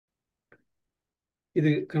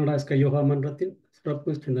இது Canada sky yoga மன்றத்தின்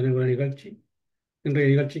சிறப்பு சிந்தனை உரை நிகழ்ச்சி. இன்றைய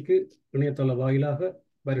நிகழ்ச்சிக்கு இணையதள வாயிலாக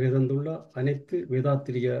வருகை தந்துள்ள அனைத்து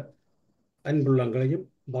வேதாத்திரிய அன்புள்ளங்களையும்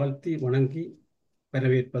வாழ்த்தி வணங்கி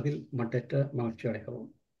வரவேற்பதில் மட்டற்ற மகிழ்ச்சி அடைகிறோம்.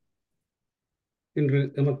 இன்று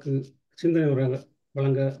எமக்கு சிந்தனை உரை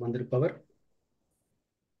வழங்க வந்திருப்பவர்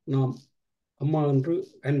நாம் அம்மா என்று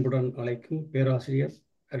அன்புடன் அழைக்கும் பேராசிரியர்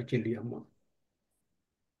அரிச்செல்வி அம்மா.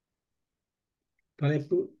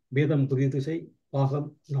 தலைப்பு வேதம் புதிய திசை, பாகம்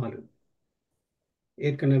 4.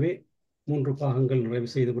 ஏற்கனவே 3 பாகங்கள் நிறைவு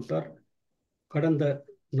செய்துவிட்டார். கடந்த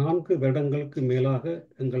 4 வருடங்களுக்கு மேலாக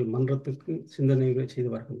எங்கள் மன்றத்துக்கு சிந்தனைகளை செய்து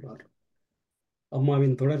வருகின்றார்.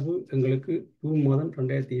 அம்மாவின் தொடர்பு எங்களுக்கு ஜூன் மாதம்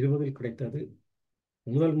 2020 கிடைத்தது.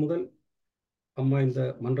 முதல் அம்மா இந்த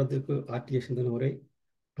மன்றத்திற்கு ஆற்றிய சிந்தனை உரை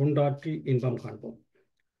தொண்டாற்றி இன்பம் காண்போம்.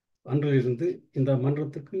 அன்றிலிருந்து இந்த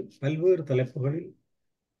மன்றத்துக்கு பல்வேறு தலைப்புகளில்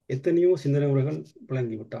எத்தனையோ சிந்தனை உரைகள்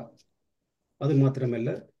வழங்கிவிட்டார். அது மாத்திரமல்ல,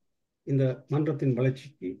 இந்த மன்றத்தின்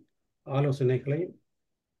வளர்ச்சிக்கு ஆலோசனைகளையும்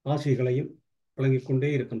ஆசைகளையும் வழங்கிக் கொண்டே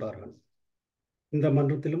இருக்கின்றார்கள். இந்த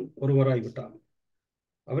மன்றத்திலும் ஒருவராய்விட்டார்.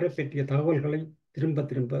 அவரை பற்றிய தகவல்களை திரும்ப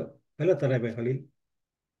திரும்ப பல தடவைகளில்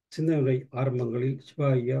சிந்தனை ஆரம்பங்களில்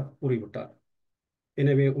சிவாயா கூறிவிட்டார்.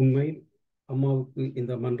 எனவே உண்மையில் அம்மாவுக்கு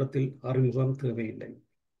இந்த மன்றத்தில் அறிமுகம் தேவையில்லை.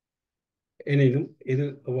 எனினும் இது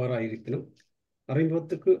எவ்வாறாயிருப்பினும்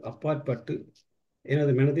அறிமுகத்துக்கு அப்பாற்பட்டு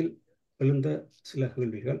எனது மனதில் எழுந்த சில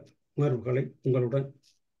கேள்விகள், உணர்வுகளை உங்களுடன்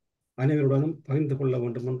அனைவருடனும் பகிர்ந்து கொள்ள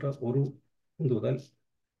வேண்டும் என்ற ஒரு உந்துதல்.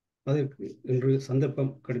 அதற்கு இன்று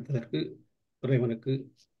சந்தர்ப்பம் கிடைத்ததற்கு இறைவனுக்கு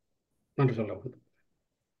நன்றி சொல்ல வேண்டும்.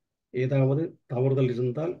 ஏதாவது தவறுதல்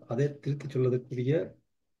இருந்தால் அதை திருத்திச் சொல்வதற்குரிய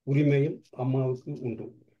உரிமையும் அம்மாவுக்கு உண்டு.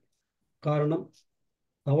 காரணம்,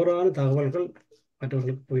 தவறான தகவல்கள்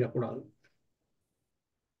மற்றவர்களுக்கு போயிடக்கூடாது.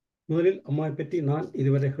 முதலில் அம்மாவை பற்றி நான்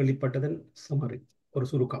இதுவரை கேள்விப்பட்டதன் சமரி, ஒரு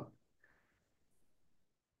சுருக்கம்.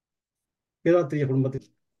 வேதாத்திரிய குடும்பத்தில்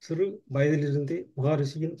சிறு வயதிலிருந்தே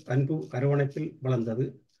மகாரிஷியின் அன்பு அரவணைப்பில் வளர்ந்தது.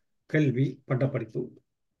 கல்வி, பட்டப்படிப்பு,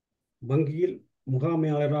 வங்கியில்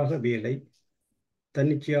முகாமையாளராக வேலை,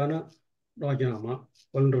 தன்னிச்சையான ராஜினாமா,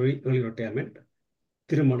 ஒன்றரை ஏர்லி ரிட்டையர்மெண்ட்,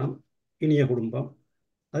 திருமணம், இனிய குடும்பம்,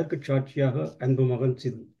 அதற்கு சாட்சியாக அன்பு மகன்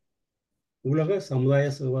சிது. உலக சமுதாய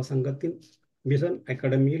சேவா சங்கத்தின் மிஷன்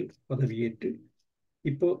அகாடமியில் பதவியேற்று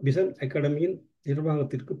இப்போ மிஷன் அகாடமியின்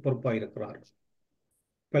நிர்வாகத்திற்கு பொறுப்பாயிருக்கிறார்.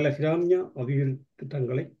 பல கிராமிய அபிவிருத்தி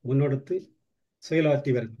திட்டங்களை முன்னெடுத்து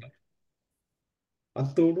செயலாற்றி வருகிறார்.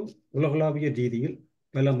 அத்தோடு உலகளாவிய ரீதியில்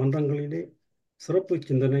பல மன்றங்களிலே சிறப்பு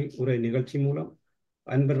சிந்தனை உரை நிகழ்ச்சி மூலம்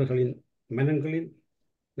அன்பர்களின் மனங்களில்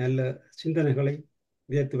நல்ல சிந்தனைகளை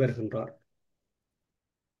விதைத்து வருகின்றார்.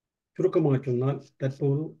 சுருக்கமாக சொன்னால்,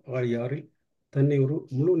 தற்போது ஆழியாறில் தன்னை ஒரு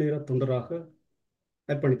முழு நேர தொண்டராக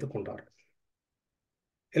அர்ப்பணித்துக் கொண்டார்.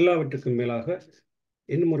 எல்லாவற்றுக்கும் மேலாக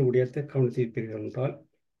இன்னும் ஒரு விடயத்தை கவனித்திருப்பீர்கள் என்றால்,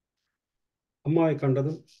 அம்மாவை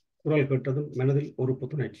கண்டதும் குரல் கேட்டதும் மனதில் ஒரு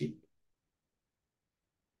புத்துணர்ச்சி,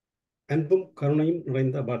 அன்பும் கருணையும்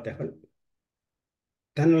நிறைந்த வார்த்தைகள்,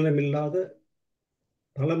 தன்னலமில்லாத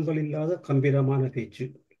தளம்பலில்லாத கம்பீரமான பேச்சு,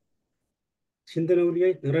 சிந்தனை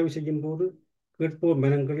உரையை நிறைவு செய்யும் போது கேட்போர்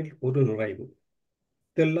மனங்களில் ஒரு நிறைவு.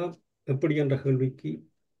 இதெல்லாம் எப்படி என்ற கேள்விக்கு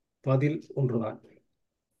பதில் ஒன்றுதான்.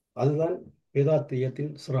 அதுதான்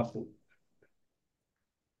வேதாத்திரியத்தின் சிறப்பு.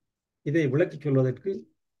 இதை விளக்கிச் சொல்வதற்கு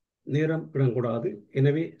நேரம் விடக்கூடாது.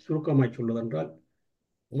 எனவே சுருக்கமாய் சொல்வதென்றால்,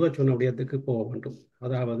 முதல் சொன்ன விடயத்துக்கு போக வேண்டும்.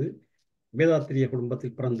 அதாவது, வேதாத்திரிய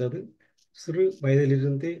குடும்பத்தில் பிறந்தது, சிறு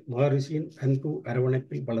வயதிலிருந்தே மகரிஷியின் அன்பு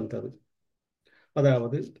அரவணைப்பில் வளர்ந்தது.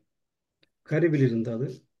 அதாவது, கருவில் இருந்தது,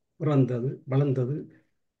 பிறந்தது, வளர்ந்தது,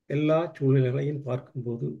 எல்லா சூழ்நிலைகளையும்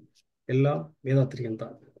பார்க்கும்போது எல்லாம்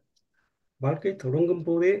வேதாத்திரியம்தான். வாழ்க்கை தொடங்கும்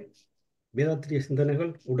போதே வேதாத்திரிய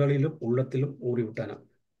சிந்தனைகள் உடலிலும் உள்ளத்திலும் ஊறிவிட்டன.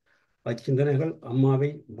 அச்சிந்தனைகள் அம்மாவை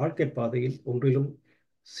வாழ்க்கை பாதையில் ஒன்றிலும்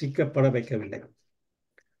சிக்கப்பட வைக்கவில்லை.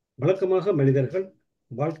 வழக்கமாக மனிதர்கள்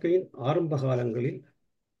வாழ்க்கையின் ஆரம்ப காலங்களில்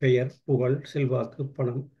பெயர், புகழ், செல்வாக்கு,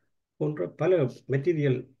 பணம் போன்ற பல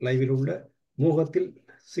மெட்டீரியல் லைவில் உள்ள மோகத்தில்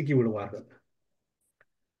சிக்கிவிடுவார்கள்.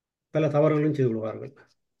 பல தவறுகளையும் செய்து விடுவார்கள்.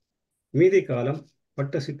 மீதி காலம்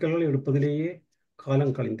பட்ட சிக்கல்களை எடுப்பதிலேயே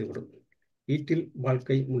காலம் கழிந்துவிடும். ஈட்டில்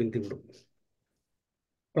வாழ்க்கை முடிந்துவிடும்.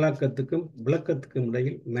 பழக்கத்துக்கும் விளக்கத்துக்கும்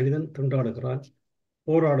இடையில் மனிதன் திண்டாடுகிறான்,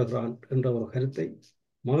 போராடுகிறான் என்ற ஒரு கருத்தை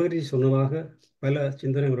மகரிஷி சொன்னதாக பல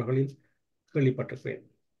சிந்தனை உரைகளில் கேள்விப்பட்டிருக்கிறேன்.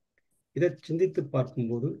 இதை சிந்தித்து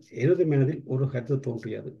பார்க்கும்போது எனது மனதில் ஒரு கருத்து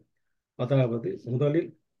தோன்றியது. அதாவது, முதலில்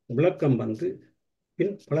விளக்கம் வந்து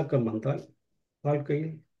பின் பழக்கம் வந்தால்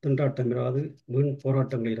வாழ்க்கையில் திண்டாட்டம் இராது, வீண்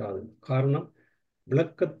போராட்டங்கள் இராது. காரணம்,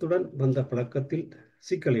 விளக்கத்துடன் வந்த பழக்கத்தில்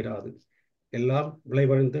சிக்கல் இராது. எல்லாம்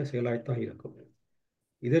விளைவடைந்த செயலாய்த்தான் இருக்கும்.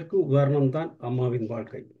 இதற்கு உதாரணம்தான் அம்மாவின்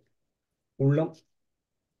வாழ்க்கை. உள்ளம்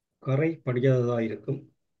கரை படியாததாயிருக்கும்.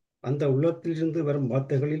 அந்த உள்ளத்திலிருந்து வரும்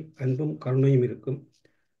வார்த்தைகளில் அன்பும் கருணையும் இருக்கும்.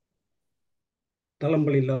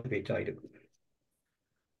 தளம்பல் இல்லாத பேச்சாயிருக்கும்.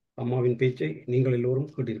 அம்மாவின் பேச்சை நீங்கள்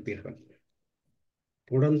எல்லோரும் கேட்டிருப்பீர்கள்.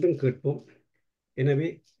 தொடர்ந்தும் கேட்போம். எனவே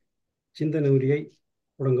சிந்தனை உரையை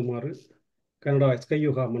தொடங்குமாறு கனடா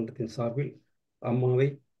ஸ்கையுகா மன்றத்தின் சார்பில் அம்மாவை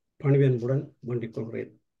பணிவன்புடன் வேண்டிக்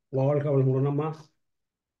கொள்கிறேன். வாழ்க வளமுடன் அம்மா.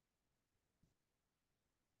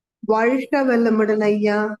 வாழ்க வளமுடன்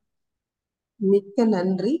ஐயா. மிக்க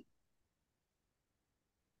நன்றி.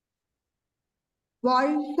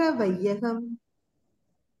 வாழ்க வையகம்,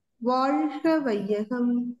 வாழ்க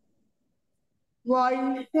வையகம்,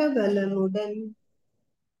 வாழ்க வளமுடன்.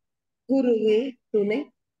 குருவே துணை.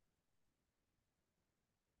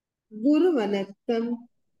 குரு வணக்கம்.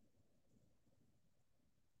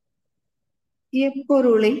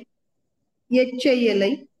 எப்பொருளை,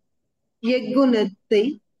 எச்செயலை, எக்குணத்தை,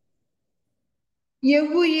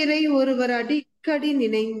 எவ்வுயிரை ஒருவர் அடிக்கடி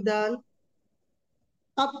நினைந்தால்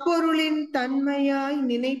அப்பொருளின் தன்மையாய்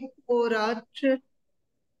நினைப்போராற்று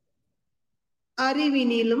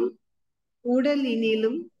அறிவினிலும்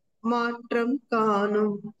உடலினிலும் மாற்றம்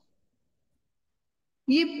காணும்.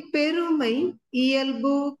 இப்பெருமை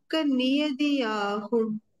இயல்பூக்க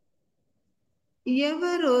நியதியாகும்.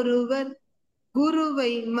 எவர் ஒருவர்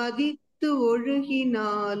குருவை மதித்து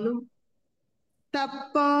ஒழுகினாலும்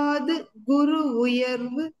தப்பாது குரு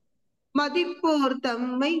உயர்வு மதிப்போர்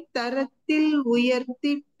தம்மை தரத்தில்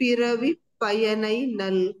உயர்த்தி பிறவி பயனை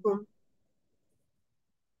நல்கும்.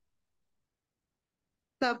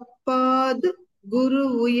 தப்பாது குரு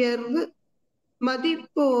உயர்வு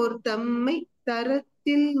மதிப்போர் தம்மை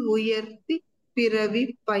தரத்தில் உயர்த்தி பிறவி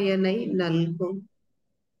பயனை நல்கும்.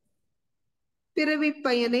 பிறவி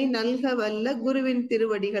பயனை நல்க வல்ல குருவின்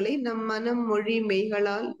திருவடிகளை நம் மனம் மொழி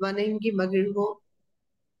மெய்களால் வணங்கி மகிழ்வோம்.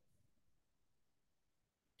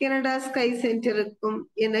 கனடா ஸ்கை சென்டருக்கும்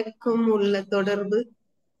எனக்கும் உள்ள தொடர்பு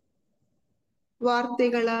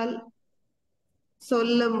வார்த்தைகளால்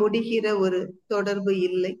சொல்ல முடிகிற ஒரு தொடர்பு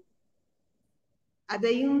இல்லை.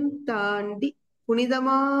 அதையும் தாண்டி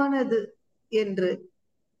புனிதமானது என்று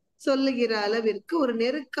சொல்லுகிற அளவிற்கு ஒரு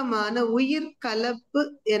நெருக்கமான உயிர் கலப்பு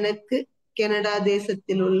எனக்கு கனடா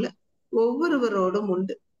தேசத்தில் உள்ள ஒவ்வொருவரோடும்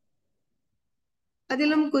உண்டு.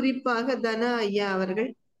 அதிலும் குறிப்பாக தனா ஐயா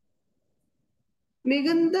அவர்கள்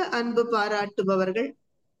மிகுந்த அன்பு பாராட்டுபவர்கள்.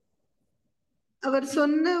 அவர்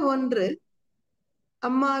சொன்ன ஒன்று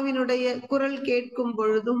அம்மாவினுடைய குரல் கேட்கும்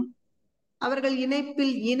பொழுதும் அவர்கள்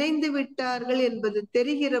இணைப்பில் இணைந்து விட்டார்கள் என்பது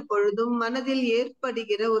தெரிகிற பொழுதும் மனதில்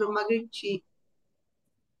ஏற்படுகிற ஒரு மகிழ்ச்சி,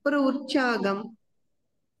 ஒரு உற்சாகம்.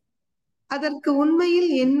 அதற்கு உண்மையில்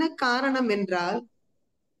என்ன காரணம் என்றால்,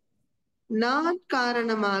 நான்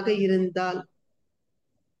காரணமாக இருந்தால்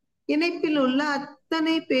இணைப்பில் உள்ள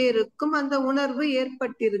அத்தனை பேருக்கும் அந்த உணர்வு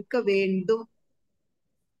ஏற்பட்டிருக்க வேண்டும்.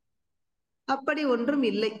 அப்படி ஒன்றும்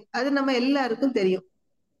இல்லை. அது நம்ம எல்லாருக்கும் தெரியும்.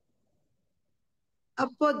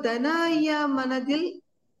 அப்போ தனா ஐயா மனதில்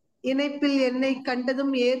இணைப்பில் என்னை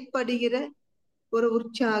கண்டதும் ஏற்படுகிற ஒரு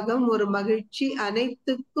உற்சாகம், ஒரு மகிழ்ச்சி,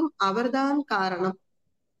 அனைத்துக்கும் அவர்தான் காரணம்.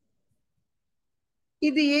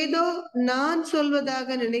 இது ஏதோ நான்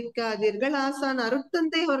சொல்வதாக நினைக்காதீர்கள். ஆசான்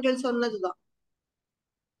அருட்தந்தை அவர்கள் சொன்னதுதான்.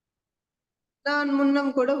 நான் முன்னம்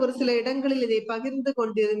கூட ஒரு சில இடங்களில் இதை பகிர்ந்து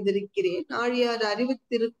கொண்டிருந்திருக்கிறேன். ஆழியார்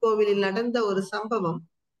அறிவுத்திருக்கோவிலில் நடந்த ஒரு சம்பவம்.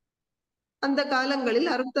 அந்த காலங்களில்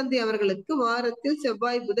அருட்தந்தை அவர்களுக்கு வாரத்தில்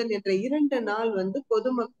செவ்வாய் புதன் என்ற 2 நாள்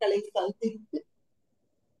பொதுமக்களை சந்தித்து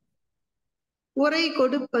உரை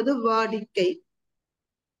கொடுப்பது வாடிக்கை.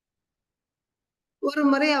 ஒரு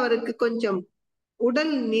முறை அவருக்கு கொஞ்சம்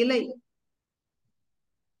உடல் நிலை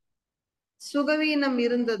சுகவீனம்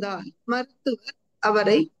இருந்ததால் மருத்துவர்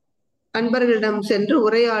அவரை அன்பர்களிடம் சென்று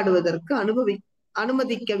உரையாடுவதற்கு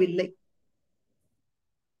அனுமதிக்கவில்லை.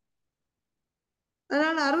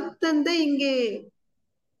 அதனால் அருட்தந்தை இங்கே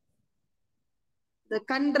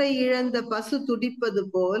கன்றை இழந்த பசு துடிப்பது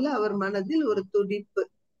போல அவர் மனதில் ஒரு துடிப்பு.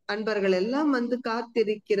 அன்பர்கள் எல்லாம்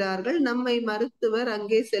காத்திருக்கிறார்கள், நம்மை மருத்துவர்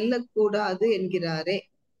அங்கே செல்லக்கூடாது என்கிறாரே.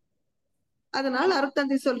 அதனால்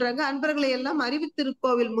அருட்தந்தை சொல்றாங்க, அன்பர்களை எல்லாம்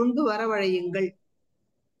அறிவுத்திருக்கோவில் முன்பு வரவழையுங்கள்.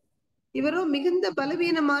 இவரோ மிகுந்த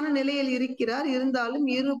பலவீனமான நிலையில் இருக்கிறார். இருந்தாலும்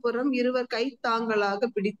இருபுறம் இருவர் கை தாங்களாக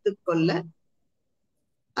பிடித்து கொள்ள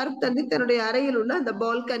அருட்தந்தை தன்னுடைய அறையில் உள்ள அந்த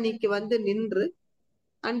பால்கனிக்கு நின்று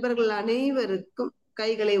அன்பர்கள் அனைவருக்கும்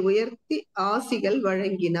கைகளை உயர்த்தி ஆசிகள்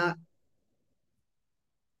வழங்கினார்.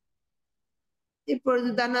 இப்பொழுது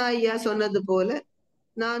தனா ஐயா சொன்னது போல,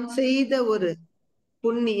 நான் செய்த ஒரு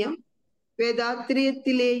புண்ணியம்,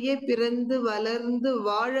 வேதாத்திரியத்திலேயே பிறந்து வளர்ந்து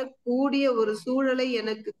வாழக்கூடிய ஒரு சூழலை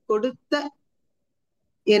எனக்கு கொடுத்த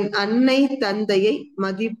என் அன்னை தந்தையை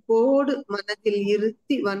மதிப்போடு மனதில்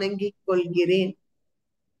இருத்தி வணங்கிக் கொள்கிறேன்.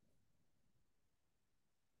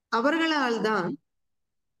 அவர்களால் தான்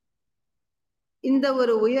இந்த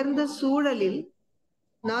ஒரு உயர்ந்த சூழலில்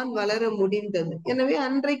நான் வளர முடிந்தது. எனவே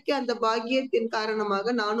அன்றைக்கு அந்த பாக்கியத்தின்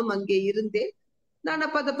காரணமாக நானும் அங்கே இருந்தேன். நான்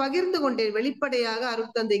அப்ப அதை பகிர்ந்து கொண்டேன் வெளிப்படையாக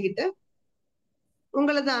அருட்தந்தை கிட்ட.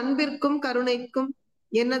 உங்களது அன்பிற்கும் கருணைக்கும்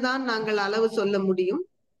என்னதான் நாங்கள் அளவு சொல்ல முடியும்?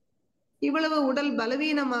 இவ்வளவு உடல்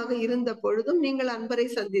பலவீனமாக இருந்த பொழுதும் நீங்கள்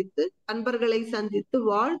அன்பர்களை சந்தித்து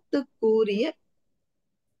வாழ்த்து கூறிய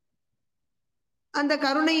அந்த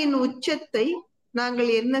கருணையின் உச்சத்தை நாங்கள்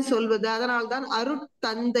என்ன சொல்வது? அதனால்தான்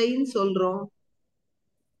அருட்தந்தைன்னு சொல்றோம்.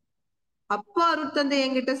 அப்பா அருட்தந்தை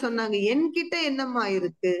என்கிட்ட சொன்னாங்க, என்கிட்ட என்னம்மா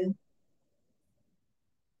இருக்கு?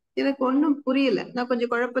 எனக்கு ஒண்ணும் புரியல. நான்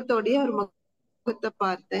கொஞ்சம் குழப்பத்தோடயே ஒரு முகத்தை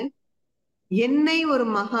பார்த்தேன். என்னை ஒரு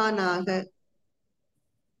மகானாக,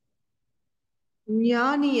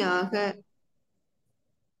 ஞானியாக,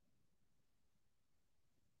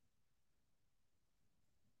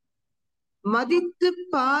 மதித்து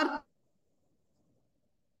பார்க்கிற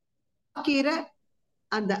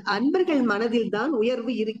அந்த அன்பர்கள் மனதில் தான்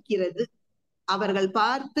உயர்வு இருக்கிறது. அவர்கள்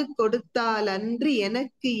பார்த்து கொடுத்தால் அன்றி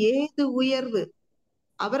எனக்கு ஏது உயர்வு?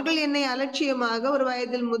 அவர்கள் என்னை அலட்சியமாக ஒரு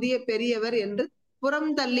வயதில் முதிய பெரியவர் என்று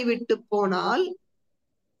புறம் தள்ளிவிட்டு போனால்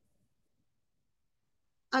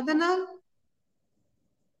அதனால்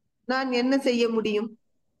நான் என்ன செய்ய முடியும்?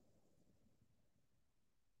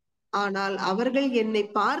 ஆனால் அவர்கள் என்னை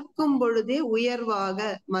பார்க்கும் பொழுதே உயர்வாக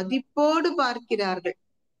மதிப்போடு பார்க்கிறார்கள்.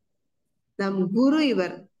 நம் குரு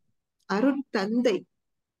இவர், அருட்தந்தை,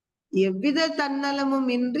 எவ்வித தன்னலமும்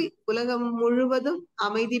இன்றி உலகம் முழுவதும்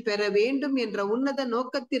அமைதி பெற வேண்டும் என்ற உன்னத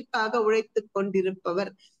நோக்கத்திற்காக உழைத்துக்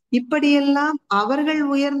கொண்டிருப்பவர். இப்படியெல்லாம் அவர்கள்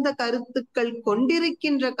உயர்ந்த கருத்துக்கள்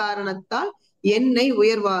கொண்டிருக்கின்ற காரணத்தால் என்னை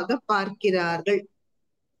உயர்வாக பார்க்கிறார்கள்.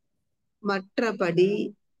 மற்றபடி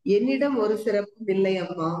என்னிடம் ஒரு சிறப்பும் இல்லை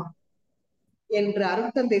அம்மா என்று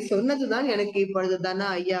அருட்தந்தை சொன்னதுதான் எனக்கு இப்பொழுது தனா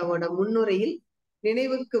ஐயாவோட முன்னுரையில்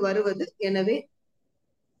நினைவுக்கு வருவது. எனவே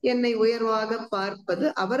என்னை உயர்வாக பார்ப்பது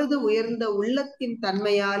அவரது உயர்ந்த உள்ளத்தின்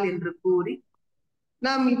தன்மையால் என்று கூறி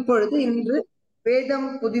நாம் இப்பொழுது இன்று வேதம்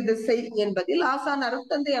புதிதிசை என்பதில் ஆசான்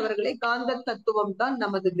அருட்தந்தை அவர்களை காந்த தத்துவம் தான்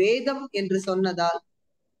நமது வேதம் என்று சொன்னதால்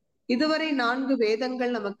இதுவரை 4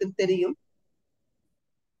 வேதங்கள் நமக்கு தெரியும்.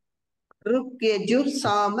 ருக், யஜுர்,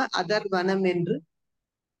 சாம, அதர்வனம் என்று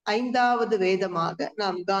 5வது வேதமாக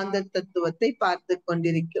நாம் காந்த தத்துவத்தை பார்த்து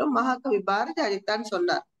கொண்டிருக்கிறோம். மகாகவி பாரதி அதைத்தான்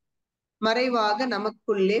சொன்னார், மறைவாக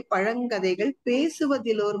நமக்குள்ளே பழங்கதைகள்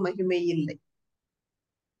பேசுவதில் ஒரு மகிமை இல்லை.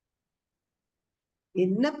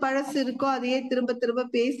 என்ன பழசு இருக்கோ அதையே திரும்ப திரும்ப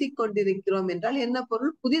பேசிக் கொண்டிருக்கிறோம் என்றால் என்ன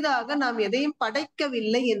பொருள்? புதிதாக நாம் எதையும்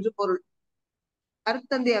படைக்கவில்லை என்று பொருள்.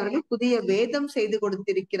 அருட்தந்தை அவர்கள் புதிய வேதம் செய்து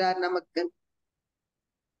கொடுத்திருக்கிறார் நமக்கு.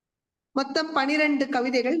 மொத்தம் 12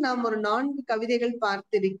 கவிதைகள். நாம் ஒரு 4 கவிதைகள்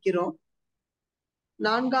பார்த்திருக்கிறோம்.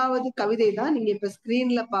 4வது கவிதை தான் நீங்க இப்ப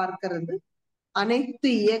ஸ்கிரீன்ல பார்க்கிறது. அனைத்து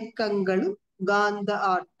இயக்கங்களும் காந்த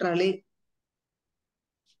ஆற்றலே.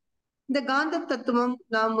 இந்த காந்த தத்துவம்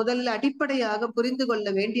நாம் முதல்ல அடிப்படையாக புரிந்து கொள்ள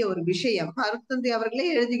வேண்டிய ஒரு விஷயம். அருட்தந்தை அவர்களே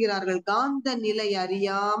எழுதுகிறார்கள், காந்த நிலை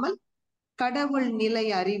அறியாமல் கடவுள் நிலை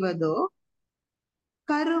அறிவதோ,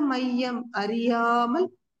 கருமையம் அறியாமல்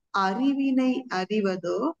அறிவினை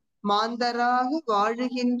அறிவதோ, மாந்தராக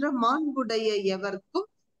வாழுகின்ற மாண்புடைய எவர்க்கும்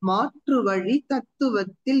மாற்று வழி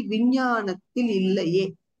தத்துவத்தில் விஞ்ஞானத்தில் இல்லையே.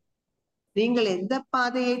 நீங்கள் எந்த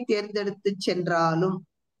பாதையை தேர்ந்தெடுத்து சென்றாலும்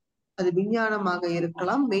அது விஞ்ஞானமாக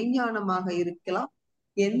இருக்கலாம், மெய்ஞானமாக இருக்கலாம்,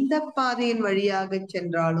 எந்த பாதையின் வழியாக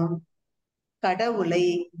சென்றாலும் கடவுளை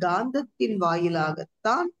காந்தத்தின்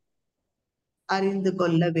வாயிலாகத்தான் அறிந்து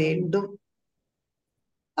கொள்ள வேண்டும்.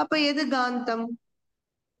 அப்ப எது காந்தம்?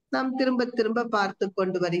 நாம் திரும்ப திரும்ப பார்த்து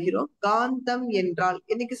கொண்டு வருகிறோம். காந்தம் என்றால்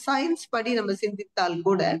இன்னைக்கு சயின்ஸ் படி நம்ம சிந்தித்தால்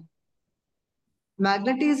கூட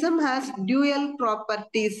மேக்னட்டிசம் ஹாஸ் டியூயல்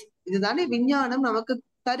ப்ராப்பர்ட்டிஸ், இதுதானே விஞ்ஞானம் நமக்கு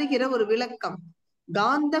தருகிற ஒரு விளக்கம்.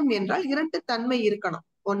 காந்தம் என்றால் 2 தன்மை இருக்கணும்.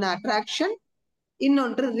 ஒன்னு அட்ராக்ஷன்,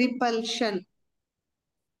 இன்னொன்று ரிபல்ஷன்.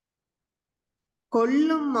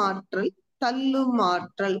 கொள்ளும் ஆற்றல், தள்ளும்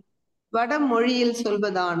ஆற்றல். வடமொழியில்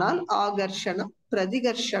சொல்வதானால் ஆகர்ஷணம்,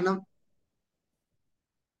 பிரதிகர்ஷனம்.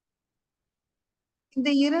 இந்த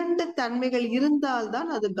 2 தன்மைகள்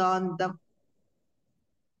இருந்தால்தான் அது காந்தம்.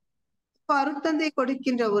 இப்ப அருட்தந்தை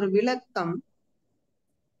கொடுக்கின்ற ஒரு விளக்கம்,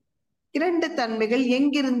 2 தன்மைகள்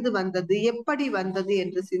எங்கிருந்து வந்தது, எப்படி வந்தது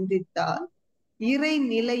என்று சிந்தித்தால்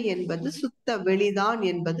இறைநிலை என்பது சுத்த வெளிதான்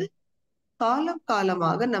என்பது காலம்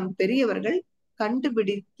காலமாக நம் பெரியவர்கள்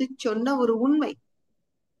கண்டுபிடித்து சொன்ன ஒரு உண்மை.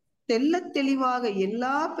 தெள்ள தெளிவாக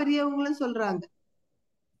எல்லா பெரியவங்களும் சொல்றாங்க.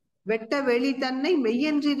 வெட்ட வெளி தன்னை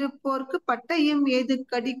மெய்யென்றிருப்போர்க்கு பட்டயம்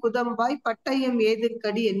ஏதுக்கடி குதம்பாய் பட்டயம்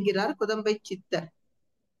ஏதுக்கடி என்கிறார் குதம்பை சித்தர்.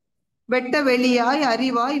 வெட்ட வெளியாய்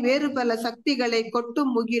அறிவாய் வேறு பல சக்திகளை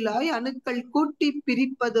கொட்டும் முகிலாய் அணுக்கள் கூட்டி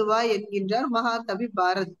பிரிப்பதுவாய் என்கின்றார் மகாகவி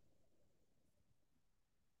பாரதி.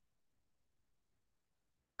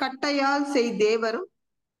 கட்டையால் செய்தேவரும்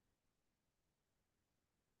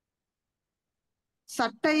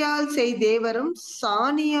சட்டையால் செய்தேவரும்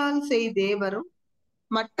சாணியால் செய்தேவரும்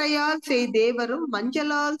மட்டையால் செய்தேவரும்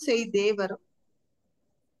மஞ்சளால் செய்தேவரும்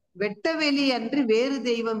வெட்டவெளி அன்று வேறு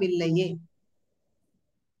தெய்வம் இல்லையே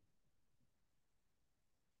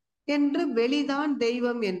என்று வெளிதான்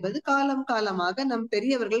தெய்வம் என்பது காலம் காலமாக நம்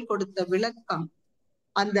பெரியவர்கள் கொடுத்த விளக்கம்.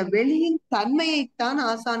 அந்த வெளியின் தன்மையைத்தான்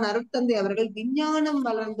ஆசான் அருட்தந்தை அவர்கள் விஞ்ஞானம்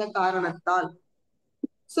வளர்ந்த காரணத்தால்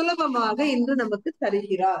சுலபமாக இன்று நமக்கு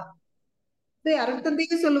தருகிறார்.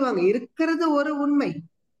 அருட்தந்தையே சொல்லுவாங்க, இருக்கிறது ஒரு உண்மை,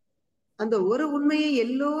 அந்த ஒரு உண்மையை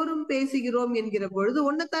எல்லோரும் பேசுகிறோம் என்கிற பொழுது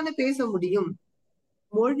ஒன்னத்தானே பேச முடியும்.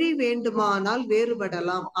 மொழி வேண்டுமானால்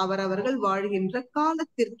வேறுபடலாம் அவரவர்கள் வாழ்கின்ற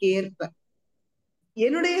காலத்திற்கு ஏற்ப.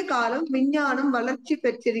 என்னுடைய காலம் விஞ்ஞானம் வளர்ச்சி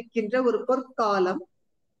பெற்றிருக்கின்ற ஒரு பொற்காலம்.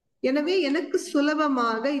 எனவே எனக்கு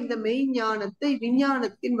சுலபமாக இந்த மெய்ஞானத்தை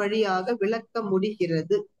விஞ்ஞானத்தின் வழியாக விளக்க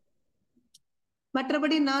முடிகிறது.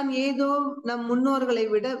 மற்றபடி நான் ஏதோ நம் முன்னோர்களை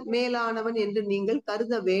விட மேலானவன் என்று நீங்கள்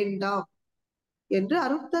கருத வேண்டாம் என்று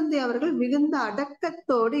அருட்தந்தை அவர்கள் மிகுந்த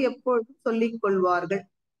அடக்கத்தோடு எப்பொழுதும் சொல்லிக் கொள்வார்கள்.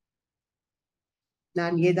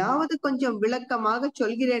 நான் ஏதாவது கொஞ்சம் விளக்கமாக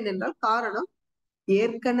சொல்கிறேன் என்றால் காரணம்,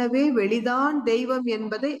 ஏற்கனவே வெளிதான் தெய்வம்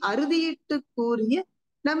என்பதை அறுதியிட்டு கூறிய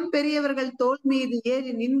நம் பெரியவர்கள் தோல் மீது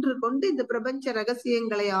ஏறி நின்று கொண்டு இந்த பிரபஞ்ச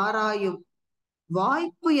ரகசியங்களை ஆராயும்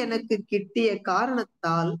வாய்ப்பு எனக்கு கிட்டிய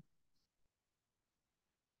காரணத்தால்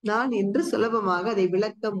நான் இன்று சுலபமாக அதை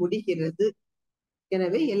விளக்க முடிகிறது.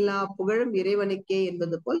 எனவே எல்லா புகழும் இறைவனுக்கே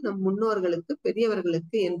என்பது போல் நம் முன்னோர்களுக்கு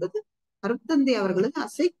பெரியவர்களுக்கு என்பது அருட்தந்தை அவர்களது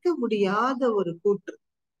அசைக்க முடியாத ஒரு கூற்று.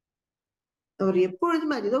 அவர்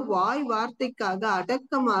எப்பொழுதும் அது ஏதோ வாய் வார்த்தைக்காக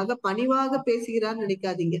அடக்கமாக பணிவாக பேசுகிறார்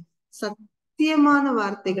நினைக்காதீங்க. சத்தியமான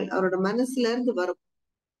வார்த்தைகள் அவரோட மனசுல இருந்து வரும்.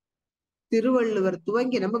 திருவள்ளுவர்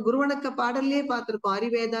துவங்கி நம்ம குருவணக்க பாடல்லே பார்த்திருக்கோம்.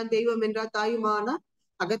 அறிவேதான் தெய்வம் என்றால் தாயுமானா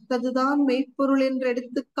அகத்ததுதான் மெய்ப்பொருள் என்று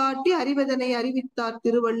எடுத்துக்காட்டி அறிவதனை அறிவித்தார்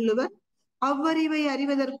திருவள்ளுவர். அவ்வறிவை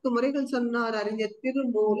அறிவதற்கு முறைகள் சொன்னார் அறிஞர்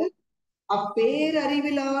திருமூலர்.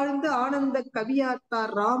 அப்பேரறிவில் ஆழ்ந்து ஆனந்த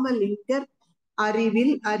கவியாத்தார் ராமலிங்கர்.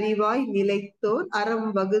 அறிவில் அறிவாய் நிலைத்தோர் அறம்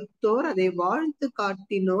வகுத்தோர் அதை வாழ்த்து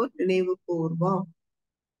காட்டினோர் நினைவு கூர்வாம்.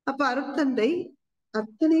 அப்ப அருட்தந்தை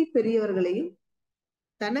அத்தனை பெரியவர்களையும்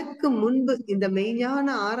தனக்கு முன்பு இந்த மெய்ஞான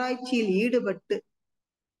ஆராய்ச்சியில் ஈடுபட்டு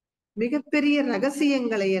மிகப்பெரிய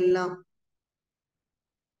ரகசியங்களை எல்லாம்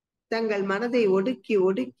தங்கள் மனதை ஒடுக்கி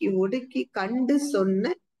ஒடுக்கி ஒடுக்கி கண்டு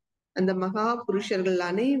சொன்ன அந்த மகா புருஷர்கள்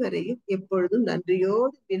அனைவரையும் எப்பொழுதும்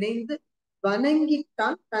நன்றியோடு இணைந்து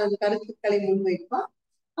வணங்கித்தான் தனது கருத்துக்களை முன்வைப்பார்.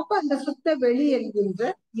 அப்ப அந்த சுத்த வெளி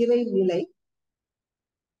என்கின்ற இறைநிலை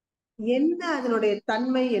என்ன அதனுடைய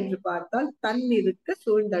தன்மை என்று பார்த்தால், தன்னிருக்க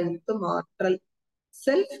சூழ்ந்தழுத்தும் ஆற்றல்,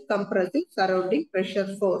 self compressive surrounding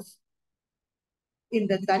pressure force.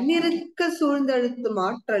 இந்த தன்னிருக்க சூழ்ந்தழுத்தும்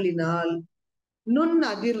ஆற்றலினால் நுண்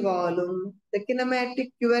அதிர்வாலும்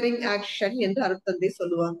கினமேட்டிக் கியூரிங் ஆக்ஷன் என்று அருட்தந்தை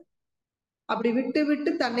சொல்லுவாங்க. அப்படி விட்டு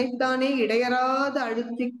விட்டு தன்னைத்தானே இடையறாது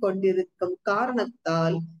அழுத்தி கொண்டிருக்கும்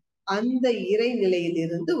காரணத்தால் அந்த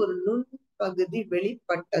இறைநிலையிலிருந்து ஒரு நுண்பகுதி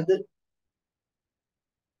வெளிப்பட்டது.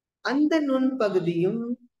 அந்த நுண்பகுதியும்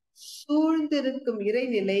சூழ்ந்திருக்கும்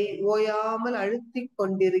இறைநிலை ஓயாமல் அழுத்தி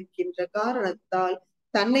கொண்டிருக்கின்ற காரணத்தால்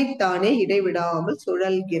தன்னைத்தானே இடைவிடாமல்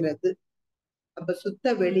சுழல்கிறது. அப்ப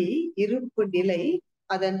சுத்த வெளி இருப்பு நிலை,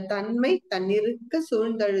 அதன் தன்மை, தன்னிருக்க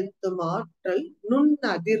சூழ்ந்தழுத்தும் ஆற்றல், நுண்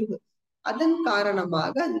அதிர்வு, அதன்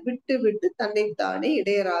காரணமாக அது விட்டு விட்டு தன்னைத்தானே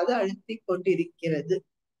இடையறாது அழுத்தி கொண்டிருக்கிறது.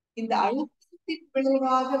 இந்த அழுத்தத்தின்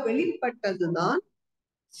விளைவாக வெளிப்பட்டதுதான்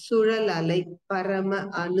சுழல் அலை, பரம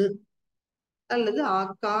அணு அல்லது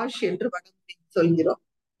ஆகாஷ் என்று வடமொழியில் சொல்கிறோம்.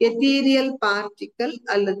 எத்தீரியல் பார்ட்டிக்கல்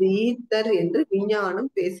அல்லது ஈத்தர் என்று விஞ்ஞானம்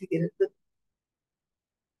பேசுகிறது.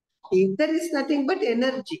 Ether is nothing but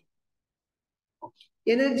energy.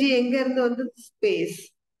 Energy எங்க இருந்து வந்தது? ஸ்பேஸ்,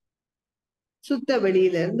 சுத்த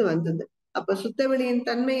வெளியில இருந்து வந்தது. அப்ப சுத்த வெளியின்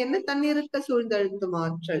தன்மை என்ன? தன்னிருக்க சூழ்ந்தழுத்தும்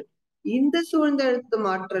ஆற்றல். இந்த சூழ்ந்தழுத்தும்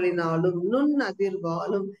ஆற்றலினாலும் நுண்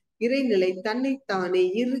அதிர்வாலும் இறைநிலை தன்னைத்தானே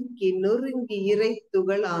இறுக்கி நொறுங்கி இறை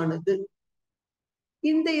துகள் ஆனது.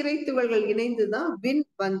 இந்த இறை துகள்கள் இணைந்துதான் விண்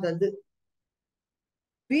வந்தது.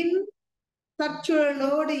 விண்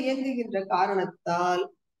தற்சுழலோடு இயங்குகின்ற காரணத்தால்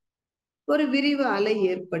ஒரு விரிவு அலை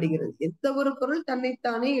ஏற்படுகிறது. எந்த ஒரு பொருள்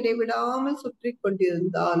தன்னைத்தானே இடைவிடாமல் சுற்றி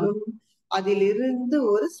கொண்டிருந்தாலும் அதிலிருந்து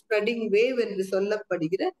ஒரு ஸ்ப்ரெடிங் வேவ் என்று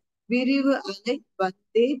சொல்லப்படுகிற விரிவு அலை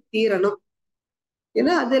வந்தே தீரணும்.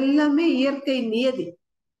 ஏன்னா அது எல்லாமே இயற்கை நியதி.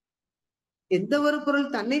 எந்த ஒரு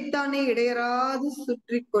பொருள் தன்னைத்தானே இடையறாது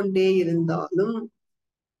சுற்றி கொண்டே இருந்தாலும்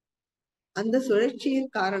அந்த சுழற்சியின்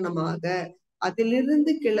காரணமாக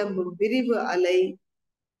அதிலிருந்து கிளம்பும் விரிவு அலை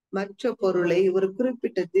மற்ற பொருளை ஒரு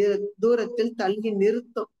குறிப்பிட்ட தூரத்தில் தள்ளி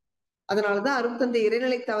நிறுத்தும். அதனாலதான் அருட்தந்தை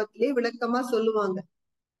இறைநிலை தவத்திலே விளக்கமா சொல்லுவாங்க,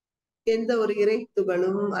 எந்த ஒரு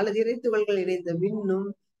இறைத்துகளும் அல்லது இறைத்துகள்கள் இணைந்த விண்ணும்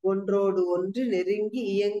ஒன்றோடு ஒன்று நெருங்கி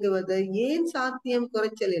இயங்குவது ஏன் சாத்தியம்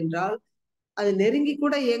குறைச்சல் என்றால், அது நெருங்கி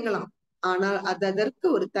கூட இயங்கலாம், ஆனால் அதற்கு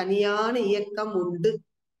ஒரு தனியான இயக்கம் உண்டு.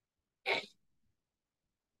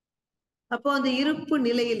 அப்போ அந்த இருப்பு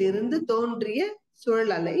நிலையில் இருந்து தோன்றிய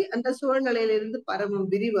சுழல் அலை, அந்த சுழல் அலையிலிருந்து பரவும்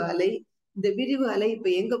விரிவு அலை, இந்த விரிவு அலை இப்ப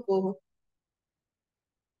எங்க போகும்?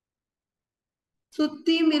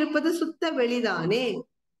 சுத்தியும் இருப்பது சுத்த வெளிதானே.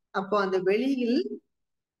 அப்போ அந்த வெளியில்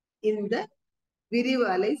இந்த விரிவு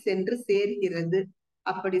அலை சென்று சேர்கிறது.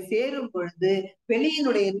 அப்படி சேரும் பொழுது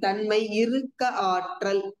வெளியினுடைய தன்மை இருக்க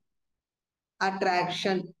ஆற்றல்,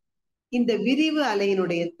 அட்ராக்ஷன். இந்த விரிவு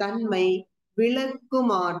அலையினுடைய தன்மை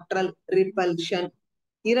விளக்கும் ஆற்றல், ரிபல்ஷன்.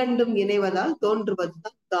 இரண்டும் இணைவதால்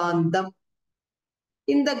தோன்றுவதுதான் காந்தம்.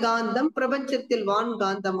 இந்த காந்தம் பிரபஞ்சத்தில்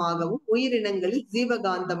வான்காந்தமாகவும் உயிரினங்களில்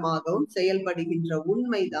ஜீவகாந்தமாகவும் செயல்படுகின்ற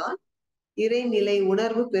உண்மைதான் இறைநிலை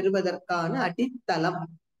உணர்வு பெறுவதற்கான அடித்தளம்.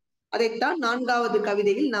 அதைத்தான் 4வது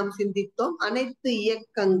கவிதையில் நாம் சிந்தித்தோம். அனைத்து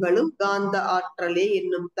இயக்கங்களும் காந்த ஆற்றலே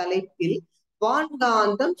என்னும் தலைப்பில்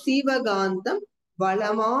வான்காந்தம் சீவகாந்தம்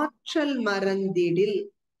வளமாற்றல் மறந்திடில்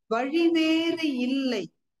வழிவேறு இல்லை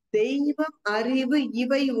தெய்வம் அறிவு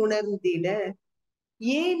இவை உணர்ந்திட.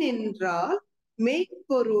 ஏனென்றால்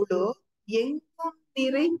மெய்ப்பொருளோ எங்கும்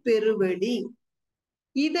நிறை பெருவெளி,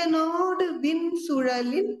 இதனோடு விண்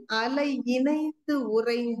சுழலின் அலை இணைந்து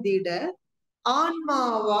உறைந்திட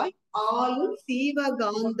ஆன்மாவாய் ஆளும்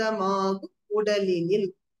சீவகாந்தமாகும் உடலினில்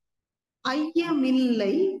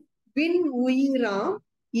ஐயமில்லை விண் உயிராம்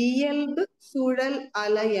இயல்பு சுழல்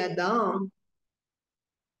அலையதாம்.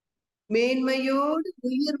 மேன்மையோடு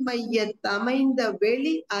உயிர் மைய தமைந்த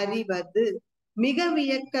வெளி அறிவது மிக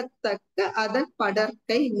வியக்கத்தக்க அதன்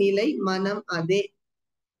படற்கை நிலை மனம் அதே.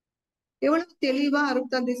 எவ்வளவு தெளிவா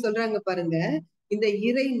அருட்தந்தை சொல்றாங்க பாருங்க. இந்த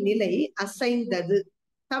இறை நிலை அசைந்தது.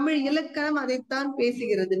 தமிழ் இலக்கணம் அதைத்தான்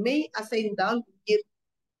பேசுகிறது. மெய் அசைந்தால் உயிர்.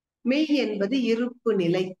 மெய் என்பது இருப்பு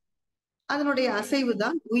நிலை, அதனுடைய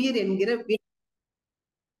அசைவுதான் உயிர் என்கிற விண்.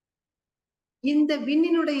 இந்த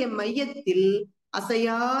விண்ணினுடைய மையத்தில்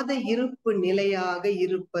அசையாத இருப்பு நிலையாக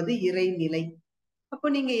இருப்பது இறைநிலை. அப்ப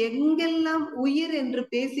நீங்க எங்கெல்லாம் உயிர் என்று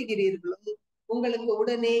பேசுகிறீர்களோ உங்களுக்கு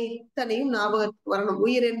உடனே இத்தனையும் ஞாபகத்துக்கு வரணும்.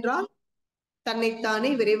 உயிர் என்றால் தன்னைத்தானே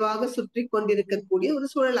விரைவாக சுற்றி கொண்டிருக்கக்கூடிய ஒரு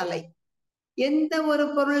சுழல் அலை. எந்த ஒரு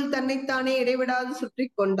பொருள் தன்னைத்தானே இடைவிடாது சுற்றி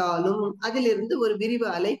கொண்டாலும் அதிலிருந்து ஒரு விரிவு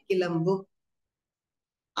அலை கிளம்பும்.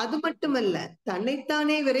 அது மட்டுமல்ல,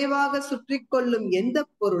 தன்னைத்தானே விரைவாக சுற்றி கொள்ளும் எந்த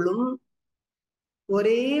பொருளும்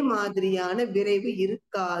ஒரே மாதிரியான விரைவு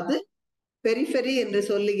இருக்காது. பெரிஃபெரி என்று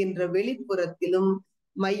சொல்லுகின்ற வெளிப்புறத்திலும்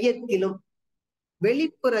மையத்திலும்.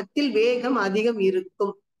 வெளிப்புறத்தில் வேகம் அதிகம்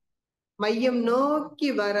இருக்கும், மையம் நோக்கி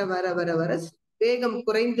வர வர வர வர வேகம்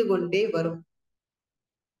குறைந்து கொண்டே வரும்.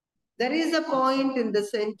 There is a point in the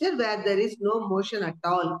center where there is no motion at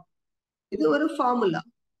all. இது ஒரு ஃபார்முலா.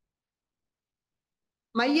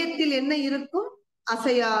 மையத்தில் என்ன இருக்கும்?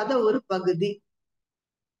 அசையாத ஒரு பகுதி.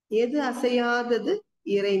 எது அசையாதது?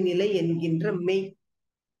 இறைநிலை என்கின்ற மெய்.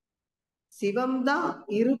 சிவம்தான்,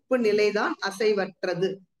 இருப்பு நிலைதான் அசைவற்றது.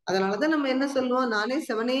 அதனாலதான் நம்ம என்ன சொல்லுவோம், நானே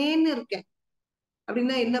செவனேன்னு இருக்கேன்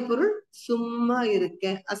அப்படின்னா என்ன பொருள்? சும்மா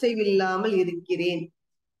இருக்கேன், அசைவில்லாமல் இருக்கிறேன்.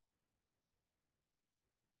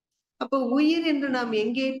 அப்போ உயிர் என்று நாம்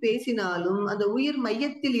எங்கே பேசினாலும் அந்த உயிர்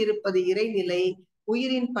மையத்தில் இருப்பது இறைநிலை,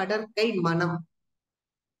 உயிரின் படற்கை மனம்.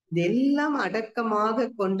 இதெல்லாம் அடக்கமாக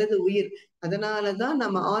கொண்டது உயிர். அதனாலதான்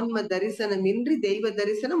நம்ம ஆன்ம தரிசனம் இன்றி தெய்வ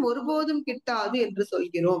தரிசனம் ஒருபோதும் கிட்டாது என்று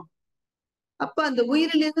சொல்கிறோம். அப்ப அந்த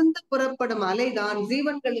உயிரிலிருந்து புறப்படும் அலைதான்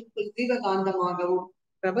ஜீவன்களுக்குள் ஜீவகாந்தமாகவும்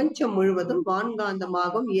பிரபஞ்சம் முழுவதும்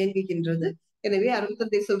வான்காந்தமாகவும் இயங்குகின்றது. எனவே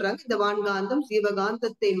அருட்தந்தை சொல்றாங்க, இந்த வான்காந்தம்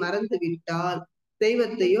ஜீவகாந்தத்தை மறந்து விட்டால்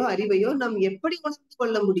தெய்வத்தையோ அறிவையோ நாம் எப்படி உணர்ந்து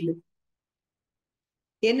கொள்ள முடியும்?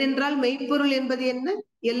 ஏனென்றால் மெய்ப்பொருள் என்பது என்ன?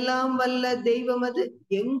 எல்லாம் வல்ல தெய்வம் அது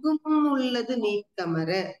எங்கும் உள்ளது நீக்கமர.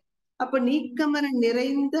 அப்ப நீக்கமர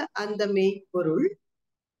நிறைந்த அந்த மெய்ப்பொருள்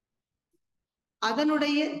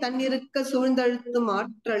அதனுடைய தன்னிருக்க சூழ்ந்தழுத்தும்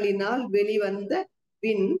ஆற்றலினால் வெளிவந்த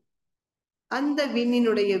விண், அந்த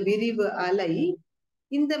விண்ணினுடைய விரிவு அலை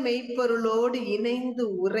இந்த மெய்ப்பொருளோடு இணைந்து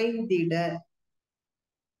உறைந்திட,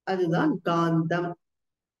 அதுதான் காந்தம்.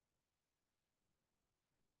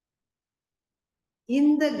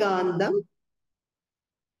 இந்த காந்தம்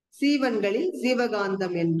சீவன்களில்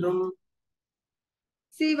ஜீவகாந்தம் என்றும்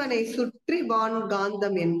சீவனை சுற்றி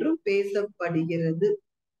வான்காந்தம் என்றும் பேசப்படுகிறது.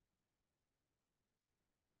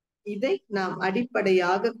 இதை நாம்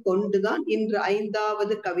அடிப்படையாக கொண்டுதான் இன்று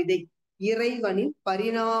 5வது கவிதை இறைவனின்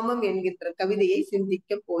பரிணாமம் என்கின்ற கவிதையை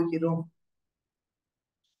சிந்திக்க போகிறோம்.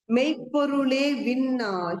 மெய்ப்பொருளே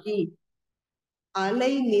விண்ணாகி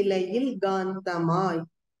அலைநிலையில் காந்தமாய்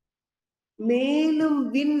மேலும்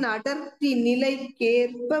விண் அடர்த்தி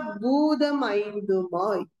நிலைக்கேற்ப பூதம்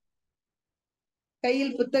 5மாய்.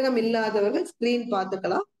 கையில் புத்தகம் இல்லாதவர்கள் ஸ்கிரீன்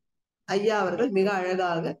பார்த்துக்கலாம். ஐயா அவர்கள் மிக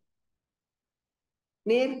அழகாக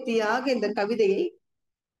நேர்த்தியாக இந்த கவிதையை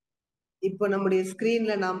இப்போ நம்முடைய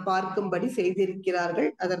ஸ்கிரீன்ல நாம் பார்க்கும்படி செய்திருக்கிறார்கள்.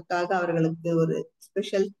 அதற்காக அவர்களுக்கு ஒரு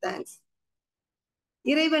ஸ்பெஷல் தேங்க்ஸ்.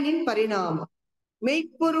 இறைவனின் பரிணாமம்.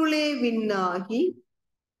 மெய்ப்பொருளே விண்ணாகி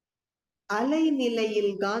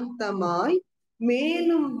அலைநிலையில் காந்தமாய்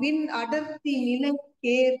மேலும் விண் அடர்த்தி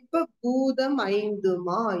நிலைக்கேற்ப பூதம்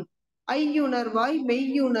 5மாய் ஐயுணர்வாய்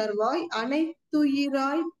மெய்யுணர்வாய்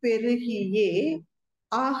அனைத்துயிராய் பெருகியே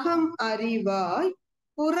அகம் அறிவாய்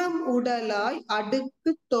புறம் உடலாய்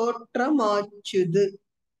அடுக்கு தோற்றமாச்சுது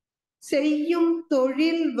செய்யும்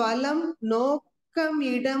தொழில் வலம் நோக்கம்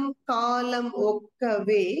இடம் காலம்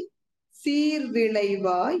ஒக்கவே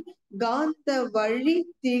சீர்விளைவாய் காந்த வழி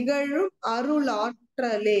திகழும்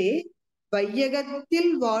அருளாற்றலே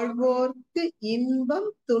வையகத்தில் வாழ்வோர்க்கு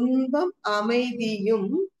இன்பம் துன்பம்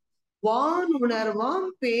அமைதியும் வானுணர்வாம்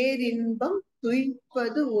பேரின்பம்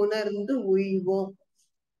துய்ப்பது உணர்ந்து உய்வோம்.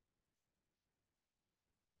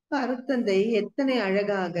 அருத்தந்தை எத்தனை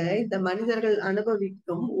அழகாக இந்த மனிதர்கள்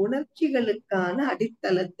அனுபவிக்கும் உணர்ச்சிகளுக்கான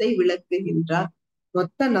அடித்தளத்தை விளக்குகின்றார்.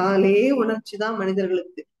 மொத்த 4 உணர்ச்சி தான்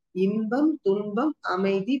மனிதர்களுக்கு: இன்பம், துன்பம்,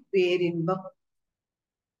 அமைதி, பேரின்பம்.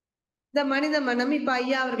 இந்த மனித மனம் இப்ப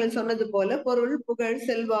ஐயா அவர்கள் சொன்னது போல பொருள், புகழ்,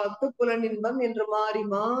 செல்வாக்கு, புலனின்பம் என்று மாறி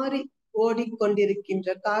மாறி ஓடிக்கொண்டிருக்கின்ற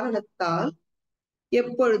காரணத்தால்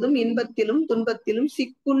எப்பொழுதும் இன்பத்திலும் துன்பத்திலும்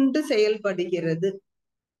சிக்குண்டு செயல்படுகிறது.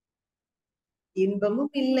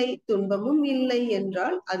 இன்பமும் இல்லை துன்பமும் இல்லை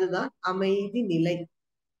என்றால் அதுதான் அமைதி நிலை.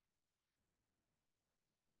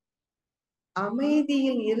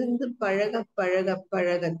 அமைதியில் இருந்து பழக பழக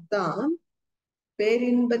பழகத்தான்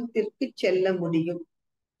பேரின்பத்திற்கு செல்ல முடியும்.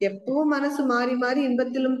 எப்பவும் மனசு மாறி மாறி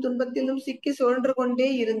இன்பத்திலும் துன்பத்திலும் சிக்கி சுழன்று கொண்டே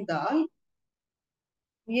இருந்தால்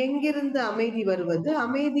எங்கிருந்து அமைதி வருவது?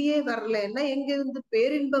 அமைதியே வரலன்னா எங்கிருந்து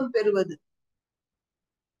பேரின்பம் பெறுவது?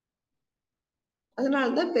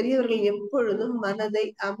 அதனால்தான் பெரியவர்கள் எப்பொழுதும் மனதை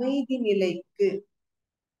அமைதி நிலைக்கு,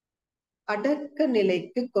 அடக்க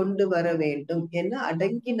நிலைக்கு கொண்டு வர வேண்டும். என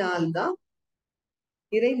அடங்கினால்தான்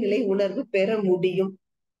இறைநிலை உணர்வு பெற முடியும்.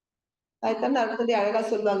 அதுதான் அடுத்தது அழகா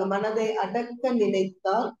சொல்லுவாங்க, மனதை அடக்க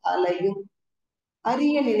நினைத்தால் அலையும்,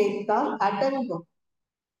 அறிய நினைத்தால் அடங்கும்.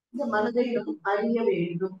 இந்த மனதை அறிய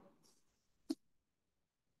வேண்டும்.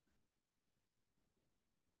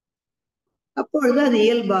 அப்பொழுது அது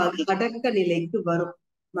இயல்பாக அடக்க நிலைக்கு வரும்.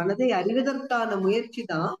 மனதை அறிவதற்கான முயற்சி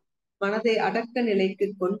தான் மனதை அடக்க நிலைக்கு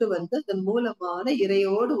கொண்டு வந்து அதன் மூலமான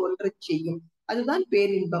இறையோடு ஒன்றச் செய்யும். அதுதான்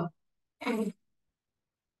பேரின்பம்.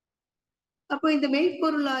 அப்போ இந்த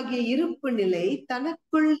மெய்ப்பொருளாகிய இருப்பு நிலை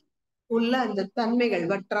தனக்குள் உள்ள அந்த தன்மைகள்,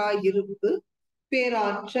 வற்றாய் இருப்பு,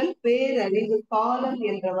 பேராற்றல், பேரறிவு, காலம்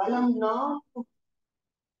என்ற வளம் நான்கும்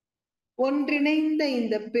ஒன்றிணைந்த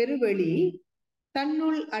இந்த பெருவெளி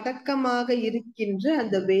தன்னுள் அடக்கமாக இருக்கின்ற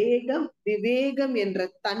அந்த வேகம், விவேகம் என்ற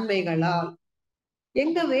தன்மைகளால்,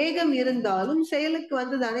 எங்க வேகம் இருந்தாலும் செயலுக்கு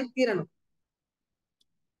வந்து தானே தீரணும்.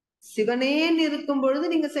 சிவனேன் இருக்கும் பொழுது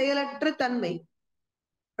நீங்க செயலற்ற தன்மை.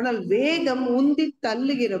 ஆனால் வேகம் உந்தி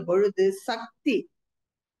தள்ளுகிற பொழுது சக்தி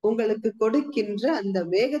உங்களுக்கு கொடுக்கின்ற அந்த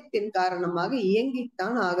வேகத்தின் காரணமாக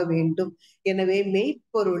இயங்கித்தான் ஆக வேண்டும். எனவே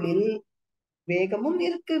மெய்ப்பொருளில் வேகமும்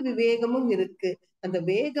இருக்கு, விவேகமும் இருக்கு. அந்த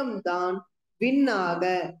வேகம்தான் விண்ணாக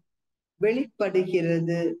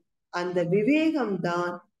வெளிப்படுகிறது. அந்த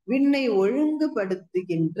விவேகம்தான் விண்ணை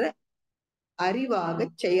ஒழுங்குபடுத்துகின்ற அறிவாக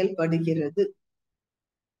செயல்படுகிறது.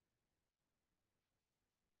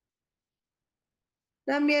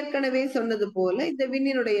 நாம் ஏற்கனவே சொன்னது போல இந்த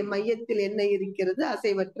விண்ணினுடைய மையத்தில் என்ன இருக்கிறது?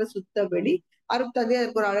 அசைவற்ற சுத்த வெளி. அருட்தந்தை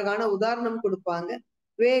அதற்கு ஒரு அழகான உதாரணம் கொடுப்பாங்க.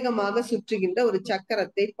 வேகமாக சுற்றுகின்ற ஒரு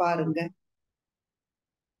சக்கரத்தை பாருங்க.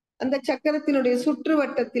 அந்த சக்கரத்தினுடைய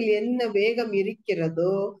சுற்றுவட்டத்தில் என்ன வேகம்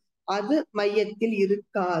இருக்கிறதோ அது மையத்தில்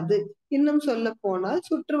இருக்காது. இன்னும் சொல்ல போனால்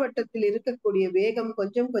சுற்றுவட்டத்தில் இருக்கக்கூடிய வேகம்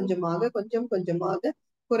கொஞ்சம் கொஞ்சமாக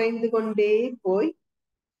குறைந்து கொண்டே போய்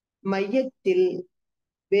மையத்தில்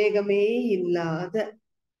வேகமே இல்லாத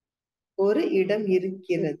ஒரு இடம்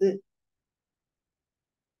இருக்கிறது.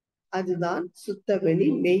 அதுதான் சுத்தவெளி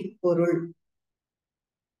மெய்ப்பொருள்.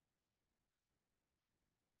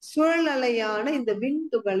 சுழல் அலையான இந்த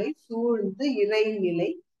விண்துகளை சூழ்ந்து இறைநிலை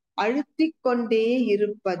அழுத்திக் கொண்டே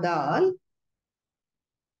இருப்பதால்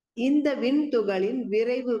இந்த விண்துகளின்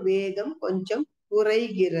விரைவு வேகம் கொஞ்சம்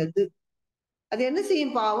குறைகிறது. அது என்ன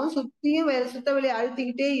செய்யும் பாவம், சுத்தியும் சுத்தவெளி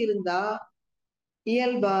அழுத்திக்கிட்டே இருந்தா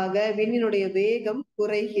இயல்பாக விண்ணினுடைய வேகம்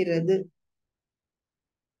குறைகிறது.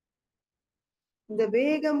 இந்த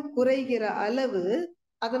வேகம் குறைகிற அளவு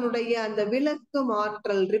அதனுடைய அந்த விலக்கும்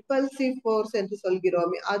ஆற்றல், ரிப்பல்சிவ் போர்ஸ் என்று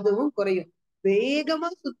சொல்கிறோமே, அதுவும் குறையும். வேகமா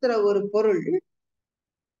சுத்துற ஒரு பொருள்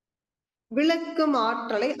விலக்கும்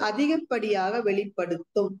ஆற்றலை அதிகப்படியாக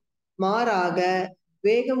வெளிப்படுத்தும். மாறாக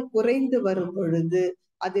வேகம் குறைந்து வரும் பொழுது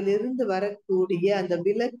அதிலிருந்து வரக்கூடிய அந்த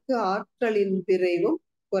விலக்கு ஆற்றலின் விரைவும்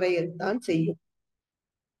குறையத்தான் செய்யும்.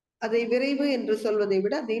 அதை விரைவு என்று சொல்வதை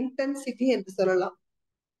விட அது இன்டென்சிட்டி என்று சொல்லலாம்.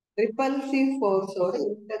 ரிப்பல்சிவ் போர்ஸோட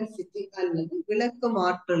இன்டென்சிட்டி அல்லது விலக்கும்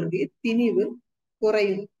ஆற்றலுடைய திணிவு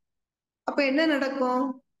குறையும். அப்ப என்ன நடக்கும்?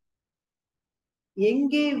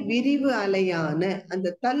 எங்கே விரிவு அலையான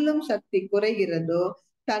அந்த தள்ளும் சக்தி குறைகிறதோ,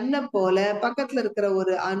 தன்னை போல பக்கத்துல இருக்கிற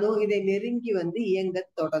ஒரு அணு இதை நெருங்கி வந்து இயங்க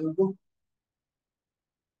தொடங்கும்.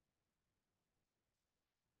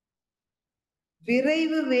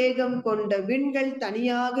 விரைவு வேகம் கொண்ட விண்கள்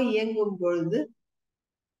தனியாக இயங்கும் பொழுது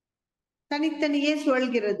தனித்தனியே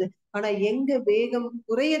சுழல்கிறது. ஆனா எங்க வேகம்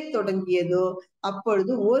குறைய தொடங்கியதோ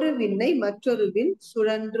அப்பொழுது ஒரு விண்ணை மற்றொரு விண்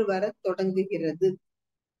சுழன்று வர தொடங்குகிறது.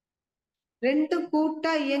 ரெண்டு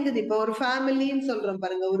கூட்டா இயங்குது. இப்ப ஒரு ஃபேமிலின்னு சொல்றோம்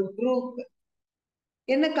பாருங்க, ஒரு குரூப்.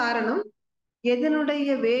 என்ன காரணம்? எதனுடைய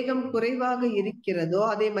வேகம் குறைவாக இருக்கிறதோ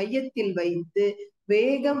அதை மையத்தில் வைத்து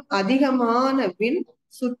வேகம் அதிகமான விண்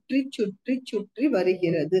சுற்றி சுற்றி சுற்றி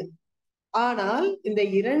வருகிறது. ஆனால் இந்த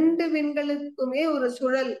இரண்டு விண்களுக்குமே ஒரு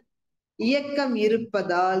சுழல் இயக்கம்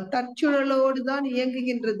இருப்பதால் தற்சுழலோடு தான்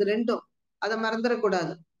இயங்குகின்றது ரெண்டும். அதை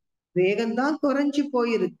மறந்துடக்கூடாது. வேகம்தான் குறைஞ்சு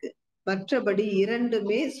போயிருக்கு, மற்றபடி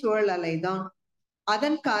இரண்டுமே சுழல் அலைதான்.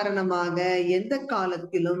 அதன் காரணமாக எந்த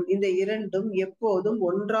காலத்திலும் இந்த இரண்டும் எப்போதும்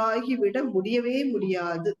ஒன்றாகிவிட முடியவே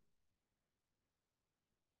முடியாது.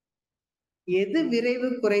 எது விரைவு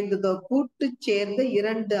குறைந்ததோ, கூட்டு சேர்ந்த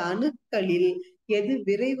இரண்டு அணுக்களில் எது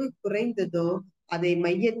விரைவு குறைந்ததோ அதை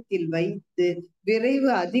மையத்தில் வைத்து விரைவு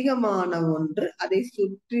அதிகமான ஒன்று அதை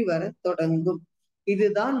சுற்றி வர தொடங்கும்.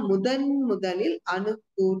 இதுதான் முதலில் அணு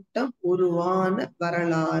கூட்டம் உருவான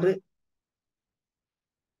வரலாறு.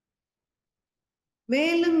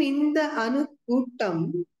 மேலும் இந்த அணு கூட்டம்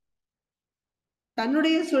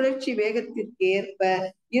தன்னுடைய சுழற்சி வேகத்திற்கு ஏற்ப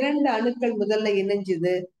இரண்டு அணுக்கள் முதல்ல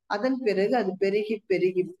இணைஞ்சது. அதன் பிறகு அது பெருகி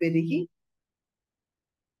பெருகி பெருகி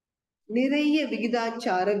நிறைய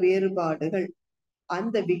விகிதாச்சார வேறுபாடுகள்.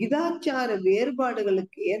 அந்த விகிதாச்சார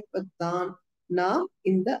வேறுபாடுகளுக்கு ஏற்பத்தான் நாம்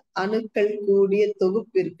இந்த அணுக்கள் கூடிய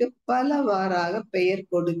தொகுப்பிற்கு பலவாறாக பெயர்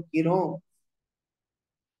கொடுக்கிறோம்.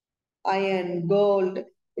 அயன், கோல்டு,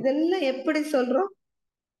 இதெல்லாம் எப்படி சொல்றோம்?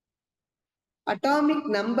 அட்டாமிக்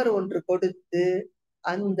நம்பர் ஒன்று கொடுத்து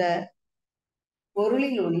அந்த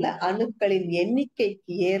பொருளில் உள்ள அணுக்களின்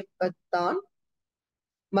எண்ணிக்கைக்கு ஏற்பத்தான்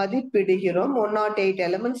மதிப்பிடுகிறோம். 108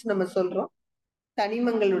 எலிமெண்ட்ஸ் நம்ம சொல்றோம்.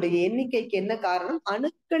 தனிமங்களுடைய எண்ணிக்கைக்கு என்ன காரணம்?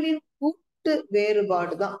 அணுக்களின் கூட்டு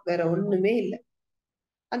வேறுபாடுதான், வேற ஒண்ணுமே இல்லை.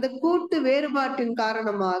 அந்த கூட்டு வேறுபாட்டின்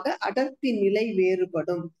காரணமாக அடர்த்தி நிலை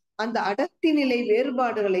வேறுபடும். அந்த அடர்த்தி நிலை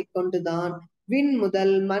வேறுபாடுகளை கொண்டுதான் விண்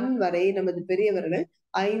முதல் மண் வரை நமது பெரியவர்கள்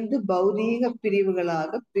 5 பௌதீக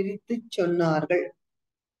பிரிவுகளாக பிரித்து சொன்னார்கள்.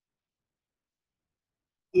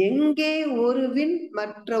 எங்கே ஒரு விண்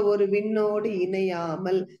மற்ற ஒரு விண்ணோடு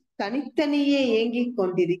இணையாமல் தனித்தனியே இயங்கிக்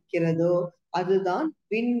கொண்டிருக்கிறதோ அதுதான்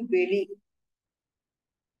விண்வெளி.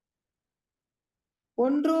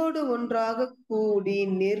 ஒன்றோடு ஒன்றாக கூடி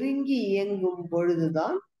நெருங்கி இயங்கும்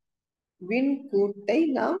பொழுதுதான் விண் கூட்டை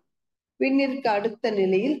நாம் விண்ணிற்கு அடுத்த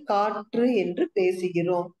நிலையில் காற்று என்று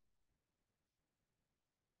பேசுகிறோம்.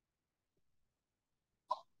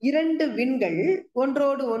 இரண்டு விண்கள்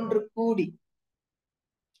ஒன்றோடு ஒன்று கூடி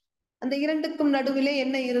அந்த இரண்டுக்கும் நடுவிலே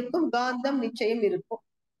என்ன இருக்கும்? காந்தம் நிச்சயம் இருக்கும்.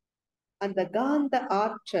 அந்த காந்த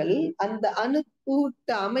ஆற்றல் அந்த அணுக்கூட்ட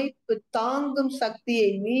அமைப்பு தாங்கும் சக்தியை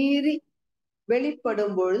மீறி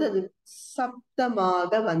வெளிப்படும் பொழுது அது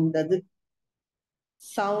சப்தமாக வந்தது,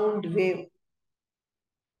 சவுண்ட் வேவ்.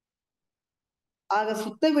 ஆக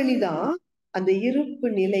சுத்தவெளிதான் அந்த இருப்பு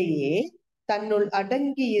நிலையே தன்னுள்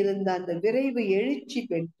அடங்கி இருந்த அந்த விரைவு எழுச்சி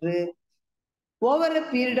பெற்று over a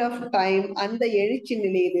period of time அந்த எழுச்சி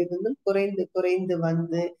நிலையிலிருந்து குறைந்து குறைந்து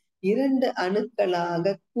வந்து இரண்டு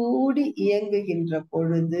அணுக்களாக கூடி இயங்குகின்ற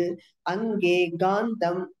பொழுது அங்கே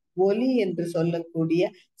காந்தம் ஒலி என்று சொல்லக்கூடிய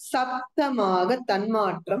சப்தமாக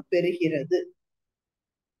தன்மாற்றம் பெறுகிறது.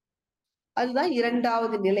 அதுதான்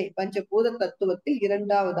இரண்டாவது நிலை, பஞ்சபூத தத்துவத்தில்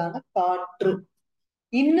இரண்டாவதான காற்று.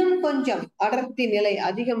 இன்னும் கொஞ்சம் அடர்த்தி நிலை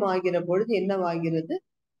அதிகமாகிற பொழுது என்னவாகிறது?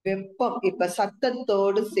 வெப்பம். இப்ப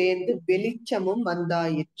சத்தத்தோடு சேர்ந்து வெளிச்சமும்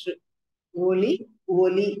வந்தாயிற்று. ஒளி,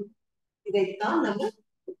 ஒலி. இதைத்தான் நம்ம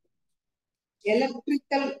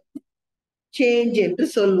எலக்ட்ரிக்கல் சேஞ்ச் என்று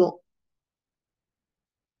சொல்வோம்.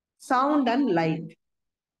 Sound and light.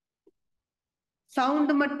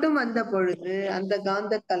 சவுண்ட் மட்டும் வந்த பொழுது அந்த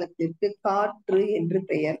காந்த களத்திற்கு காற்று என்று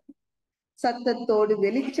பெயர். சத்தத்தோடு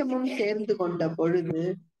வெளிச்சமும் சேர்ந்து கொண்ட பொழுது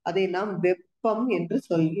அதை நாம் வெப்பம் என்று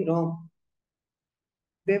சொல்கிறோம்.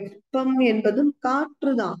 வெப்பம் என்பதும்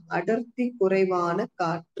காற்று தான், அடர்த்தி குறைவான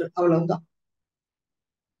காற்று, அவ்வளவுதான்.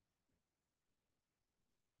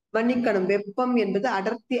 மன்னிக்கணும், வெப்பம் என்பது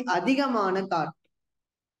அடர்த்தி அதிகமான காற்று.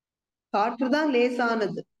 காற்றுதான்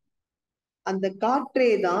லேசானது. அந்த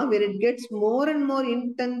காற்றே தான் when it gets more and more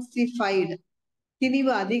intensified,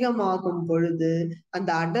 திணிவு அதிகமாகும் பொழுது அந்த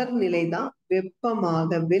அடர் நிலை தான்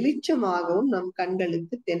வெப்பமாக வெளிச்சமாகவும் நம்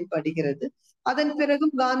கண்களுக்கு தென்படுகிறது. அதன்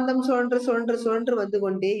பிறகும் காந்தம் சுழன்று சுழன்று சுழன்று வந்து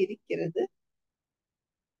கொண்டே இருக்கிறது.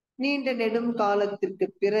 நீண்ட நெடும் காலத்திற்கு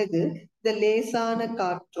பிறகு இந்த லேசான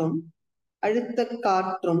காற்றும் அழுத்த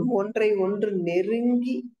காற்றும் ஒன்றை ஒன்று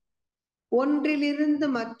நெருங்கி ஒன்றிலிருந்து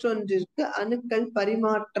மற்றொன்றிற்கு அணுக்கள்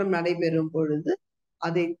பரிமாற்றம் நடைபெறும் பொழுது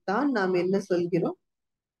அதைத்தான் நாம் என்ன சொல்கிறோம்?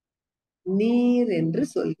 நீர் என்று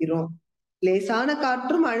சொல்கிறோம். லேசான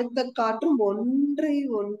காற்றும் அழுத்த காற்றும் ஒன்றை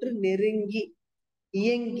ஒன்று நெருங்கி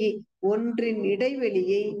இயங்கி ஒன்றின்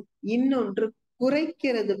இடைவெளியை இன்னொன்று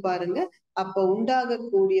குறைக்கிறது பாருங்க. அப்ப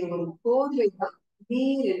உண்டாகக்கூடிய ஒரு கோர்வை தான்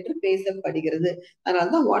நீர் என்று பேசப்படுகிறது.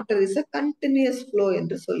 அதனால்தான் water is a continuous flow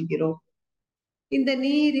என்று சொல்கிறோம். இந்த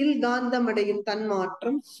நீரில் காந்தமடையும்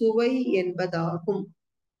தன்மாற்றம் சுவை என்பதாகும்.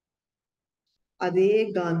 அதே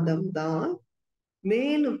காந்தம் தான்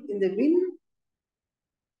மேலும் இந்த விண்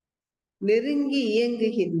நெருங்கி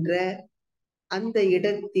இயங்குகின்ற அந்த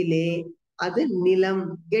இடத்திலே அது நிலம்.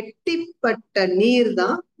 கெட்டிப்பட்ட நீர்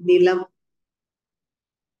தான் நிலம்.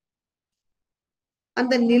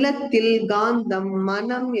 அந்த நிலத்தில் காந்தம்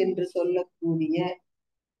மனம் என்று சொல்லக்கூடிய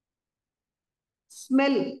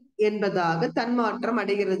ஸ்மெல் என்பதாக தன்மாற்றம்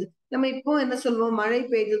அடைகிறது. நம்ம இப்போ என்ன சொல்வோம்? மழை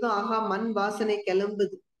பெய்ததும் ஆகா மண் வாசனை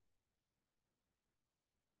கிளம்புது.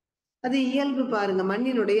 அது இயல்பு பாருங்க.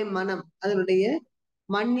 மண்ணினுடைய மனம் அதனுடைய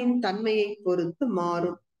மண்ணின் தன்மையை பொறுத்து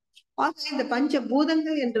மாறும். ஆக இந்த பஞ்ச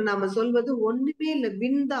பூதங்கள் என்று நாம சொல்வது ஒண்ணுமே இல்ல,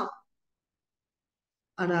 விண்தான்.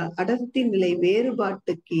 ஆனால் அடர்த்தி நிலை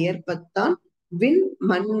வேறுபாட்டுக்கு ஏற்பத்தான் விண்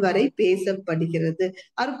மண் வரை பேசப்படுகிறது.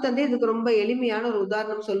 அருட்தந்தை இதுக்கு ரொம்ப எளிமையான ஒரு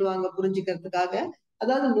உதாரணம் சொல்லுவாங்க புரிஞ்சுக்கிறதுக்காக.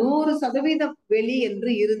 அதாவது 100% வெளி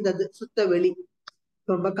என்று இருந்தது, சுத்த வெளி.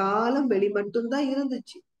 ரொம்ப காலம் வெளி மட்டும்தான்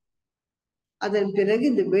இருந்துச்சு. அதன் பிறகு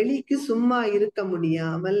இந்த வெளிக்கு சும்மா இருக்க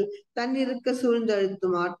முடியாமல் தன்னிருக்க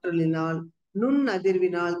சூழ்ந்தழுத்தும் ஆற்றலினால் நுண்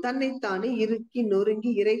அதிர்வினால் தன்னைத்தானே இறுக்கி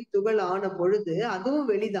நொறுங்கி இறை துகள் ஆன பொழுது அதுவும்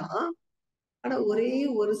வெளிதான். ஆனா ஒரே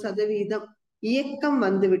 1% இயக்கம்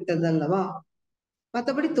வந்து விட்டது அல்லவா?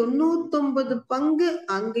 மற்றபடி 99 பங்கு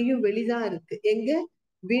அங்கேயும் வெளிதான் இருக்கு. எங்க?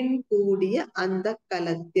 விண் கூடிய அந்த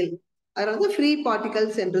களத்தில். அதாவது ஃப்ரீ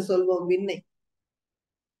பார்ட்டிகல்ஸ் என்று சொல்வோம் விண்ணை.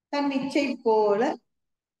 தன்னிச்சை போல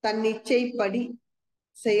தன்னிச்சைப்படி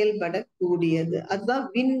செயல்படக்கூடியது. அதுதான்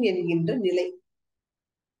விண் என்கின்ற நிலை.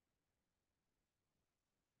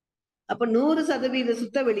 அப்ப 100%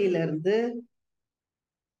 சுத்த வெளியில இருந்து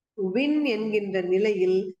விண் என்கின்ற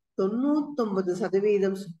நிலையில்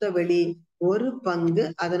 99% சுத்த வெளி, ஒரு பங்கு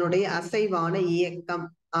அதனுடைய அசைவான இயக்கம்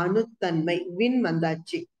அணுத்தன்மை விண்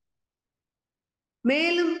வந்தாச்சு.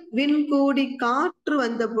 மேலும் விண் கூடி காற்று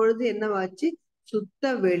வந்த பொழுது என்னவாச்சு?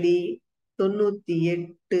 சுத்த வெளி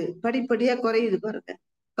 98 படிப்படியா குறையுது பாருங்க.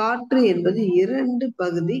 காற்று என்பது 2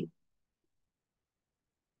 பகுதி,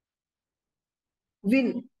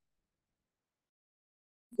 விண்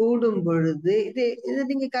கூடும் பொழுது இது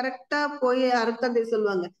நீங்க கரெக்டா போய் அர்த்தத்தை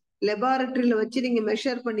சொல்லுவாங்க. லெபார்டரியில வச்சு நீங்க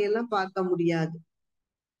மெஷர் பண்ணி எல்லாம் பார்க்க முடியாது.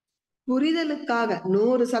 புரிதலுக்காக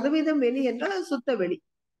 100% வெளி என்றால் அது சுத்த வெளி.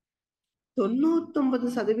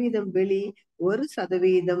 99% வெளி,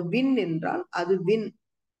 1% விண் என்றால் அது விண்.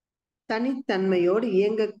 தனித்தன்மையோடு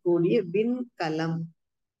இயங்கக்கூடிய விண்கலம்.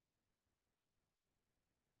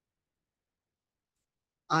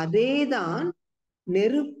 அதேதான்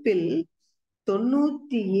நெருப்பில்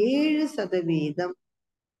 97%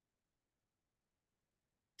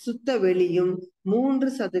 சுத்த வெளியும்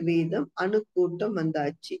 3% அணுக்கூட்டம்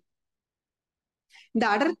வந்தாச்சு. இந்த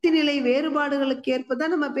அடர்த்தி நிலை வேறுபாடுகளுக்கு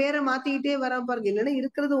ஏற்பதான் நம்ம பேரை மாத்திக்கிட்டே வரோம் பாருங்க. இல்லைன்னா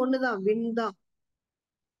இருக்கிறது ஒண்ணுதான், விண் தான்.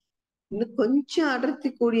 இன்னும் கொஞ்சம் அடர்த்தி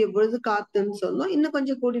கூடிய பொழுது காத்துன்னு சொன்னோம். இன்னும்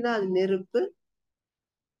கொஞ்சம் கூடினா அது நெருப்பு.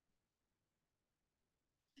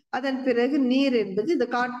 அதன் பிறகு நீர் என்பது இந்த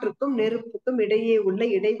காற்றுக்கும் நெருப்புக்கும் இடையே உள்ள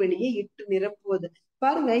இடைவெளியை இட்டு நிரப்புவது.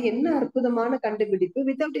 பாருங்க என்ன அற்புதமான கண்டுபிடிப்பு,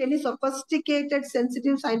 without any sophisticated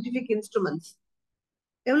sensitive scientific instruments.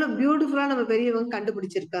 எவ்வளவு பியூட்டிஃபுல்லா நம்ம பெரியவங்க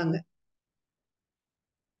கண்டுபிடிச்சிருக்காங்க.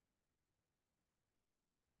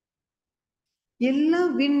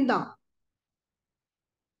 எல்லாம் விண் தான்.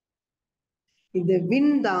 இந்த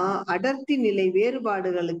விண் தான் அடர்த்தி நிலை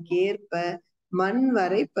வேறுபாடுகளுக்கு ஏற்ப மண்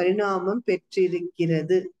வரை பரிணாமம்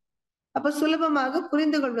பெற்றிருக்கிறது. அப்ப சுலபமாக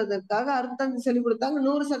புரிந்து கொள்வதற்காக அர்த்தம் சொல்லிக் கொடுத்தாங்க.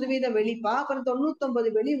 100% வெளிப்பா, அப்புறம் 99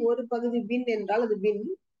 வெளி, ஒரு பகுதி விண் என்றால் அது விண்.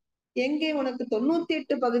 எங்கே உனக்கு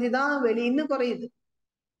 98 பகுதி தான் வெளி, இன்னும் குறையுது.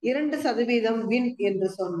 2% விண் என்று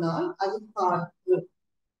சொன்னால் அது காற்று.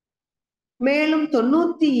 மேலும்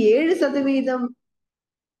 97%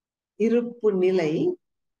 இருப்பு நிலை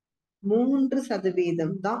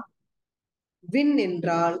 3% தான் விண்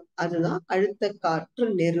என்றால் அதுதான் அழுத்த காற்று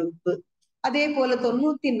நெருப்பு. அதே போல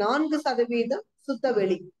 94% சுத்த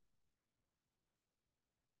வெளி,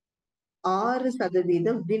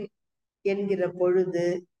 6% விண் என்கிற பொழுது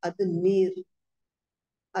அது நீர்.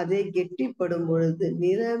 அதை கெட்டிப்படும் பொழுது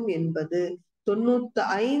நிறம் என்பது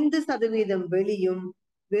 95% வெளியும்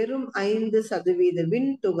வெறும் 5%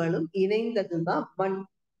 விண் துகளும் இணைந்ததுதான் மண்.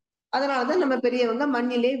 அதனாலதான் நம்ம பெரியவங்க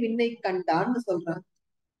மண்ணிலே விண்ணை கண்டான்னு சொல்றாங்க.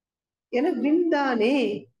 ஏன்னா விண்தானே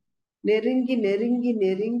நெருங்கி நெருங்கி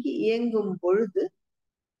நெருங்கி இயங்கும் பொழுது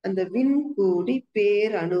அந்த விண் கூடி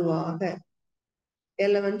பேரணுவாக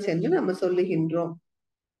எலமெண்ட்ஸ் என்று நம்ம சொல்லுகின்றோம்.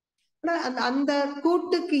 அந்த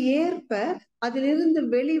கூட்டுக்கு ஏற்ப அதிலிருந்து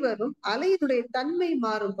வெளிவரும் அலையினுடைய தன்மை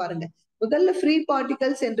மாறும். பாருங்க, முதல்ல ஃப்ரீ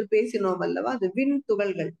பார்ட்டிகல்ஸ் என்று பேசினோம் அல்லவா, அது விண்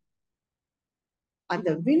துகள்கள். அந்த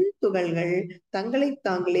விண் துகள்கள் தங்களை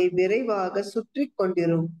தாங்களே விரைவாக சுற்றி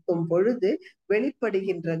கொண்டிருக்கும் பொழுது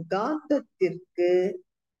வெளிப்படுகின்ற காந்தத்திற்கு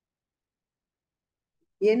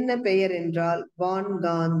என்ன பெயர் என்றால்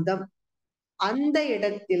வான்காந்தம். அந்த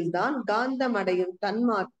இடத்தில் தான் காந்தம் அடையும்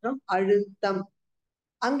தன்மாற்றம் அழுத்தம்.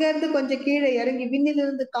 அங்க இருந்து கொஞ்சம் கீழே இறங்கி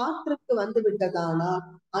விண்ணிலிருந்து காற்றுக்கு வந்து விட்டதானால்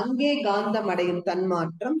அங்கே காந்தம் அடையும்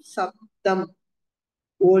தன்மாற்றம் சப்தம்,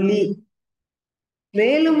 ஒலி.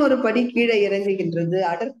 மேலும் ஒரு படி கீழே இறங்குகின்றது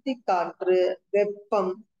அடர்த்தி காற்று,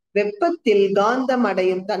 வெப்பம். வெப்பத்தில் காந்தம்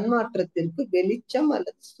அடையும் தன்மாற்றத்திற்கு வெளிச்சம்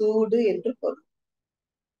அல்லது சூடு என்று பொருள்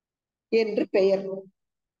என்று பெயர்.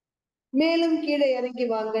 மேலும் கீழே இறங்கி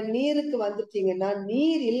வாங்க, நீருக்கு வந்துட்டீங்கன்னா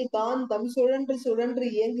நீரில் காந்தம் சுழன்று சுழன்று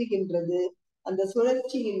இயங்குகின்றது. அந்த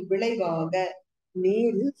சுழற்சியின் விளைவாக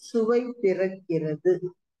நீரில் சுவை பிறக்கிறது.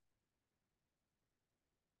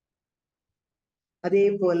 அதே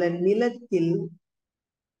போல நிலத்தில்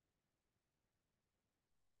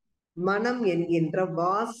மனம் என்கின்ற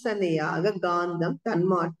வாசனையாக காந்தம்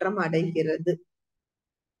தன்மாற்றம் அடைகிறது.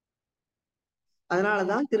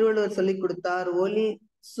 அதனாலதான் திருவள்ளுவர் சொல்லிக் கொடுத்தார், ஒலி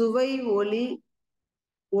சுவை ஒலி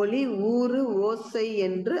ஒலி ஊறு ஓசை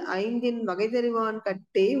என்று 5 வகைதறிவான்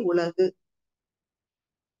கட்டே உலகு.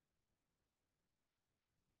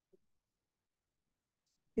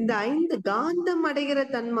 இந்த 5 காந்தம் அடைகிற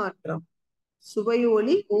தன்மாற்றம், சுவை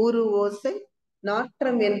ஒலி ஊறு ஓசை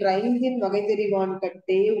நாற்றம் என்ற 5 வகைதறிவான்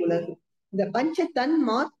கட்டே உலகு. இந்த பஞ்ச தன்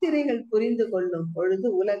மாத்திரைகள் புரிந்து கொள்ளும் பொழுது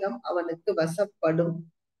உலகம் அவனுக்கு வசப்படும்.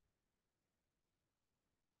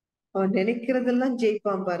 அவன் நினைக்கிறதெல்லாம்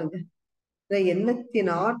ஜெயிப்பான். பாருங்க,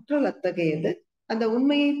 எண்ணத்தின் ஆற்றல் அத்தகையது. அந்த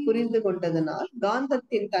உண்மையை புரிந்து கொண்டதனால்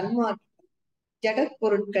காந்தத்தின் தன்மாற்றம்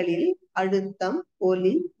ஜடப்பொருட்களில் அழுத்தம்,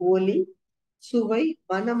 ஒலி, ஒலி, சுவை,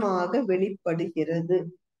 மனமாக வெளிப்படுகிறது.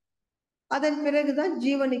 அதன் பிறகுதான்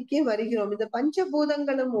ஜீவனுக்கே வருகிறோம். இந்த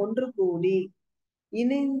பஞ்சபூதங்களும் ஒன்று கூடி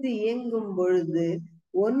இணைந்து இயங்கும் பொழுது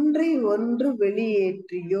ஒன்றை ஒன்று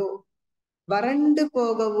வெளியேற்றியோ வறண்டு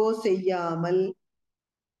போகவோ செய்யாமல்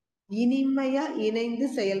இனிமையா இணைந்து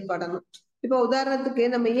செயல்படணும். இப்ப உதாரணத்துக்கு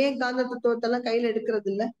நம்ம ஏன் காந்த தத்துவத்தெல்லாம் கையில எடுக்கிறது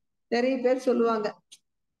இல்ல? நிறைய பேர் சொல்லுவாங்க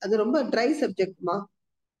அது ரொம்ப ட்ரை சப்ஜெக்ட்மா,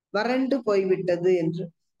 வறண்டு போய்விட்டது என்று.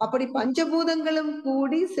 அப்படி பஞ்சபூதங்களும்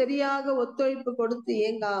கூடி சரியாக ஒத்துழைப்பு கொடுத்து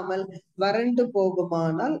இயங்காமல் வறண்டு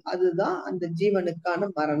போகுமானால் அதுதான் அந்த ஜீவனுக்கான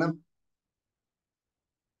மரணம்.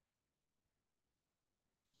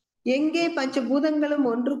 எங்கே பஞ்சபூதங்களும்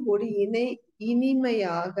ஒன்று கூடி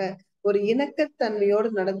இனிமையாக ஒரு இணக்கத்தன்மையோடு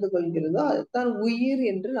நடந்து கொள்கிறதோ அதுதான் உயிர்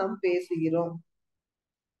என்று நாம் பேசுகிறோம்.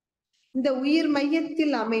 இந்த உயிர்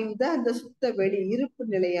மையத்தில் அமைந்த அந்த சுத்த வெளி இருப்பு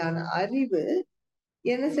நிலையான அறிவு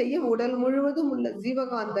என்ன செய்ய உடல் முழுவதும் உள்ள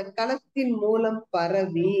ஜீவகாந்த களத்தின் மூலம்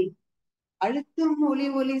பரவி அழுத்தம், ஒளி,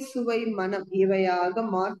 ஒலி, சுவை, மனம் இவையாக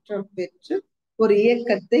மாற்றம் பெற்று ஒரு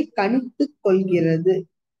இயக்கத்தை கணித்துக் கொள்கிறது.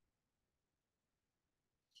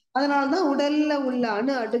 அதனால்தான் உடல்ல உள்ள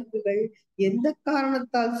அணு அடுக்குகள் எந்த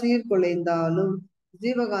காரணத்தால் சீர்குலைந்தாலும்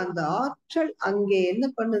ஜீவகாந்த ஆற்றல் அங்கே என்ன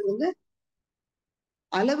பண்ணுதுங்க,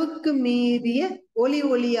 அளவுக்கு மீறிய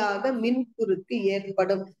ஒளியாக மின் குறுக்கு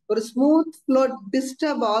ஏற்படும். ஒரு ஸ்மூத் ஃப்ளோ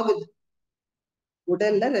டிஸ்டர்ப் ஆகுது.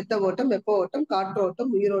 உடல்ல இரத்த ஓட்டம், வெப்ப ஓட்டம், காற்றோட்டம்,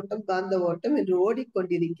 உயிரோட்டம், காந்த ஓட்டம் என்று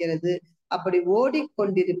ஓடிக்கொண்டிருக்கிறது. அப்படி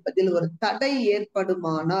ஓடிக்கொண்டிருப்பதில் ஒரு தடை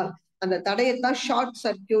ஏற்படுமானால் அந்த தடையத்தான் ஷார்ட்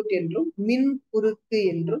சர்க்கியூட் என்றும் மின் குறுக்கு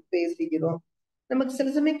என்றும் பேசுகிறோம். நமக்கு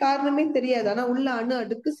சில சமயம் காரணமே தெரியாது, ஆனா உள்ள அணு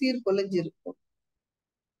அடுக்கு சீர்குலைஞ்சிருக்கும்.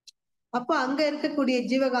 அப்ப அங்க இருக்கக்கூடிய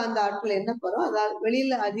ஜீவகாந்த ஆற்றல் என்ன பண்ணும், அதாவது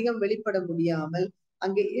வெளியில அதிகம் வெளிப்பட முடியாமல்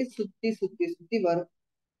அங்கேயே சுத்தி சுத்தி சுத்தி வரும்.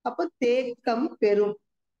 அப்ப தேக்கம் பெறும்.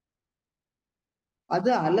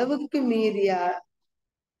 அது அளவுக்கு மீறிய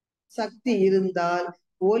சக்தி இருந்தால்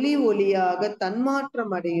ஒளியாக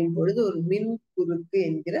தன்மாற்றம் அடையும் பொழுது ஒரு மின் குறுக்கு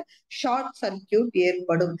என்கிற ஷார்ட் சர்க்கியூட்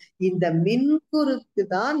ஏற்படும். இந்த மின் குறுக்கு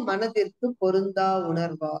தான் மனதிற்கு பொருந்தா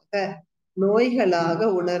உணர்வாக நோய்களாக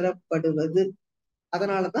உணரப்படுவது.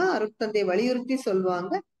 அதனாலதான் அருட்தந்தை வலியுறுத்தி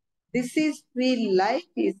சொல்வாங்க, disease free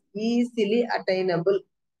life is easily attainable.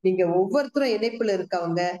 நீங்க ஒவ்வொருத்தரும் இணைப்புல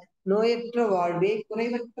இருக்கவங்க நோயற்ற வாழ்வே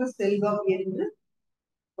குறைவற்ற செல்வம் என்று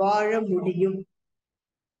வாழ முடியும்.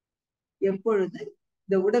 எப்பொழுது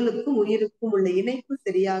இந்த உடலுக்கும் உயிருக்கும் உள்ள இணைப்பு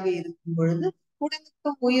சரியாக இருக்கும் பொழுது,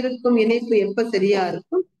 உடலுக்கும் உயிருக்கும் இணைப்பு எப்ப சரியா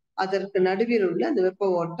இருக்கும், அதற்கு நடுவில் உள்ள அந்த வெப்ப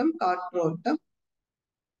ஓட்டம், காற்றோட்டம்,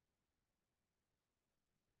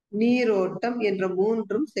 நீரோட்டம் என்ற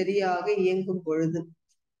மூன்றும் சரியாக இயங்கும் பொழுது.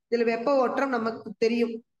 இதுல வெப்ப ஓட்டம் நமக்கு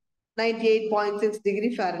தெரியும், 98.6 டிகிரி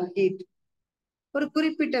ஃபாரன்ஹீட். ஒரு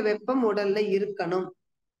குறிப்பிட்ட வெப்பம் உடல்ல இருக்கணும்.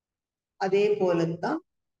 அதே போலத்தான்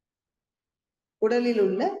உடலில்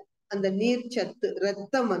உள்ள அந்த நீர்ச்சத்து,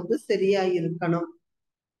 ரத்தம் சரியா இருக்கணும்.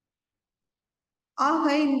 ஆக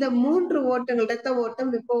இந்த மூன்று ஓட்டங்கள், இரத்த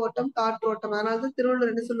ஓட்டம், வெப்ப ஓட்டம், காற்றோட்டம். அதனால்தான்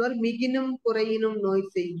திருவள்ளுவர் என்ன சொல்வார், மிகினும் குறையினும் நோய்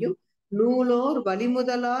செய்யும் நூலோர்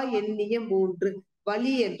வளிமுதலா எண்ணிய மூன்று.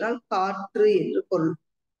 வளி என்றால் காற்று என்று பொருள்.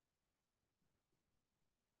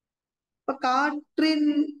 இப்ப காற்றின்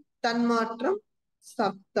தன்மாற்றம்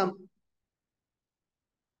சப்தம்.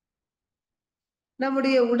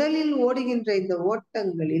 நம்முடைய உடலில் ஓடுகின்ற இந்த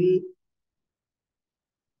ஓட்டங்களில்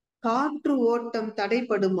காற்று ஓட்டம்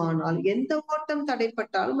தடைப்படுமானால், எந்த ஓட்டம்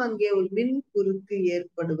தடைப்பட்டாலும் அங்கே ஒரு மின் குறுக்கு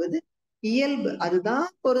ஏற்படுவது இயல்பு. அதுதான்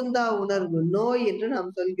பொருந்தா உணர்வு, நோய் என்று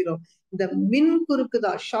நாம் சொல்கிறோம். இந்த மின் குறுக்கு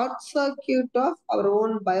தான் short circuit of our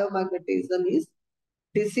own biomagnetism is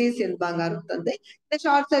disease என்பாங்க அருட்தந்தை. இந்த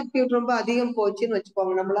ஷார்ட் சர்க்கியூட் ரொம்ப அதிகம் போச்சுன்னு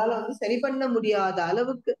வச்சுக்கோங்க, நம்மளால சரி பண்ண முடியாத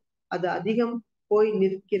அளவுக்கு அது அதிகம் போய்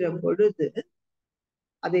நிற்கிற பொழுது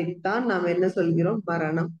அதைத்தான் நாம் என்ன சொல்கிறோம்,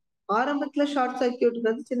 மரணம். ஆரம்பத்துல ஷார்ட்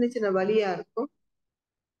சர்க்கியூட்ங்கிறது சின்ன சின்ன வலியா இருக்கும்,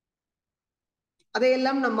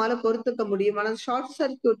 அதையெல்லாம் நம்மால பொறுத்துக்க முடியும். ஆனால் ஷார்ட்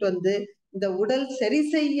சர்க்கியூட் இந்த உடல் சரி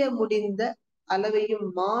செய்ய முடிந்த அளவையும்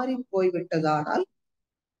மாறி போய்விட்டதானால்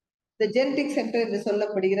இந்த ஜெனடிக் சென்டர் என்று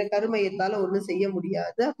சொல்லப்படுகிற கருமையத்தால ஒண்ணும் செய்ய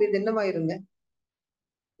முடியாது. அப்ப இது என்னவாயிருங்க,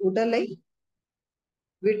 உடலை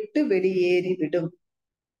விட்டு வெளியேறிவிடும்.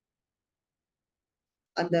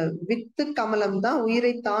 அந்த வித்து கமலம் தான்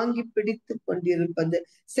உயிரை தாங்கி பிடித்து கொண்டிருப்பது.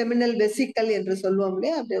 செமினல் வெசிக்கல் என்று சொல்லுவோம்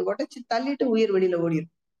இல்லையா, அப்படி உடைச்சு தள்ளிட்டு உயிர் வெளியில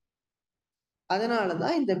ஓடிடும்.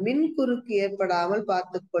 அதனாலதான் இந்த மின் குறுக்கு ஏற்படாமல்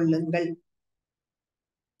பார்த்துக் கொள்ளுங்கள்.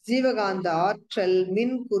 ஜீவகாந்த ஆற்றல்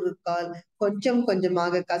மின் குறுக்கால் கொஞ்சம்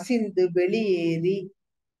கொஞ்சமாக கசிந்து வெளியேறி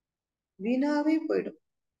வீணாவே போயிடும்.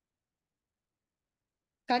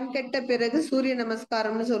 கண் கெட்ட பிறகு சூரிய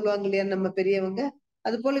நமஸ்காரம்னு சொல்லுவாங்க இல்லையா நம்ம பெரியவங்க,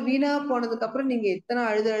 அது போல வீணா போனதுக்கு அப்புறம் நீங்க எத்தனை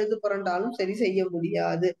அழுது புரண்டாலும் சரி செய்ய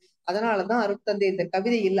முடியாது. அதனாலதான் அருட்தந்தை இந்த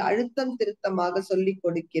கவிதையில் அழுத்தம் திருத்தமாக சொல்லி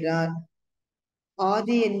கொடுக்கிறார்.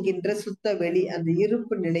 ஆதி என்கின்ற சுத்த வெளி அந்த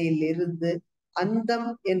இருப்பு நிலையில் இருந்து அந்தம்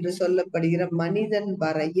என்று சொல்லப்படுகிற மனிதன்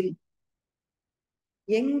வரையில்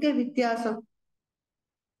எங்க வித்தியாசம்?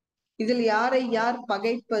 இதில் யாரை யார்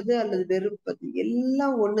பகைப்பது அல்லது வெறுப்பது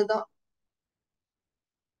எல்லாம் ஒண்ணுதான்.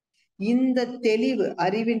 இந்த தெளிவு,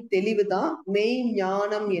 அறிவின் தெளிவுதான் மெய்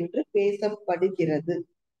ஞானம் என்று பேசப்படுகிறது.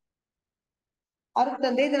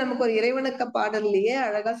 அருட்தந்தை இது நமக்கு ஒரு இறைவணக்க பாடல்லையே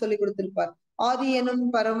அழகா சொல்லி கொடுத்திருப்பார். ஆதி எனும்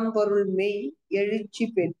பரம்பொருள் மெய் எழுச்சி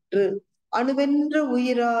பெற்று அணுவென்ற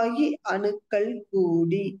உயிராகி அணுக்கள்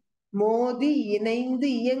கூடி மோதி இணைந்து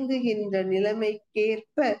இயங்குகின்ற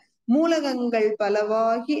நிலைமைக்கேற்ப மூலகங்கள்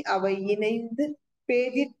பலவாகி அவை இணைந்து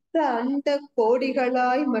பேதித்த அண்ட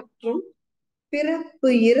கோடிகளாய் மற்றும் பிறப்பு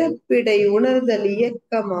இறப்பிடை உணர்தல்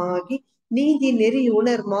இயக்கமாகி நீதி நெறி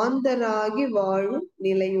உணர் மாந்தராகி வாழும்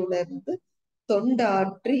நிலையுணர்ந்து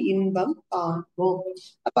தொண்டாற்றி இன்பம் காண்போம்.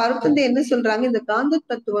 அப்ப அருட்தந்தை என்ன சொல்றாங்க, இந்த காந்த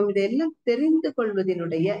தத்துவம் இதெல்லாம் தெரிந்து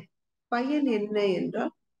கொள்வதனுடைய பயன் என்ன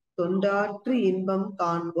என்றால் தொண்டாற்றி இன்பம்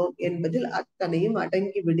காண்போம் என்பதில் அத்தனையும்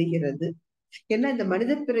அடங்கி விடுகிறது. ஏன்னா இந்த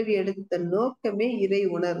மனித பிறவி எடுத்த நோக்கமே இறை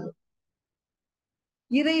உணர்வு.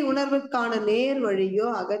 இறை உணர்வுக்கான நேர் வழியோ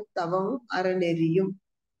அகத்தவம் அறநெறியும்.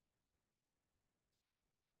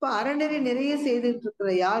 இப்ப அறநெறி நிறைய செய்துட்டு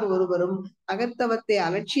இருக்கிற யார் ஒருவரும் அகத்தவத்தை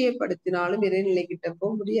அலட்சியப்படுத்தினாலும் இறைநிலை கிட்ட போக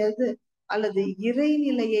முடியாது. அல்லது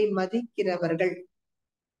இறைநிலையை மதிக்கிறவர்கள்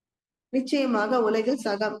நிச்சயமாக உலகில்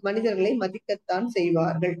சக மனிதர்களை மதிக்கத்தான்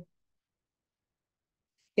செய்வார்கள்.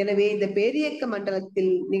 எனவே இந்த பேரியக்க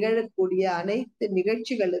மண்டலத்தில் நிகழக்கூடிய அனைத்து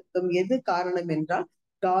நிகழ்ச்சிகளுக்கும் எது காரணம் என்றால்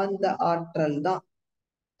காந்த ஆற்றல் தான்.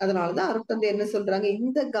 அதனாலதான் அருட்தந்தை என்ன சொல்றாங்க,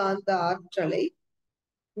 இந்த காந்த ஆற்றலை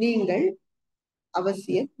நீங்கள்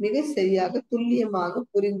அவசியம் மிக சரியாக துல்லியமாக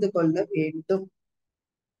புரிந்து கொள்ள வேண்டும்.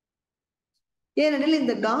 ஏனெனில்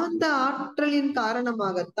இந்த காந்த ஆற்றலின்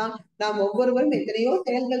காரணமாகத்தான் நாம் ஒவ்வொருவரும் எத்தனையோ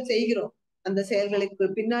செயல்கள் செய்கிறோம். அந்த செயல்களுக்கு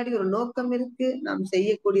பின்னாடி ஒரு நோக்கம் இருக்கு, நாம்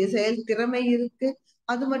செய்யக்கூடிய செயல் திறமை இருக்கு.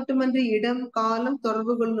 அது மட்டுமன்றி இடம், காலம்,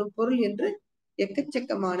 தொடர்பு கொள்ளும் பொருள் என்று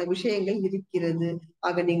எக்கச்சக்கமான விஷயங்கள் இருக்கிறது.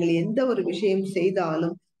 ஆக நீங்கள் எந்த ஒரு விஷயம்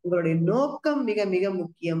செய்தாலும் உங்களுடைய நோக்கம் மிக மிக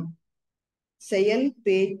முக்கியம். செயல்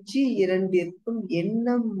பேச்சு இரண்டிற்கும்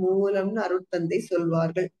எண்ணம் மூலம்னு அருட்தந்தை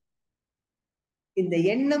சொல்வார்கள். இந்த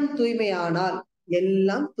எண்ணம் தூய்மையானால்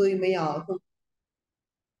எல்லாம் தூய்மையாகும்.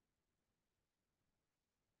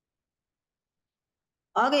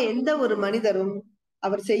 ஆக எந்த ஒரு மனிதரும்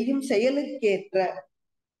அவர் செய்யும் செயலுக்கேற்ற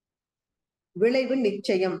விளைவு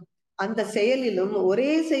நிச்சயம். அந்த செயலிலும்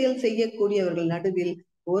ஒரே செயல் செய்யக்கூடியவர்கள் நடுவில்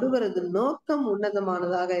ஒருவரது நோக்கம்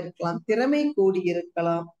உன்னதமானதாக இருக்கலாம், திறமை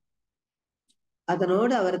கூடியிருக்கலாம்,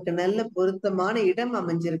 அதனோடு அவருக்கு நல்ல பொருத்தமான இடம்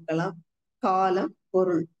அமைஞ்சிருக்கலாம், காலம்,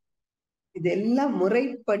 பொருள், இதெல்லாம்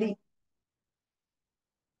முறைப்படி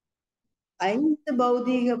 5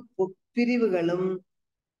 பௌதீக பிரிவுகளும்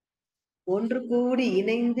ஒன்று கூடி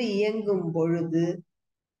இணைந்து இயங்கும் பொழுது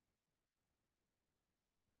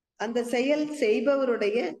அந்த செயல்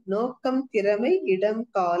செய்பவருடைய நோக்கம், திறமை, இடம்,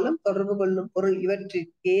 காலம், தொடர்பு கொள்ளும் பொருள்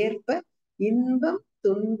இவற்றிற்கேற்ப இன்பம்,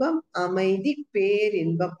 துன்பம், அமைதி,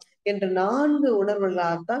 பேரின்பம் என்ற 4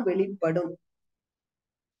 உணர்வுகளாகத்தான் வெளிப்படும்.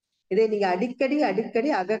 இதை நீங்க அடிக்கடி அடிக்கடி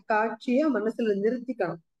அகக்காட்சியா மனசுல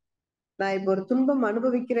நிறுத்திக்கணும். நான் இப்ப ஒரு துன்பம்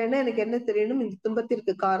அனுபவிக்கிறேன்னா எனக்கு என்ன தெரியணும், இந்த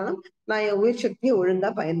துன்பத்திற்கு காரணம் நான் என் உயிர் சக்தியை ஒழுங்கா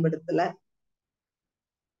பயன்படுத்தல.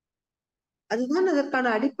 அதுதான் அதற்கான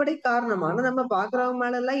அடிப்படை காரணம். ஆனா நம்ம பாக்குறவங்க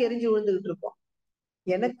மேல எல்லாம் எரிஞ்சு விழுந்துகிட்டு இருப்போம்.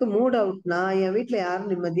 எனக்கு மூட் அவுட்னா என் வீட்டுல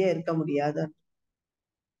யாரும் நிம்மதியா இருக்க முடியாது.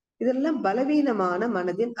 இதெல்லாம் பலவீனமான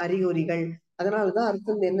மனதின் அறிகுறிகள். அதனாலதான்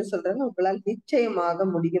அர்த்தம் என்ன சொல்றாங்க, உங்களால் நிச்சயமாக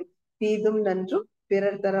முடியும். தீதும் நன்றும்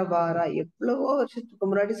பிறர் தர வாரா, எவ்வளவோ வருஷத்துக்கு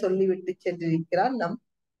முன்னாடி சொல்லிவிட்டு சென்றிருக்கிறார் நம்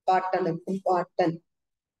பாட்டனுக்கும் பாட்டன்.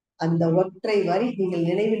 அந்த ஒற்றை வரி நீங்கள்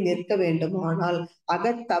நினைவில் நிற்க வேண்டுமானால்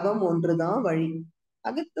அகத்தவம் ஒன்றுதான் வழி.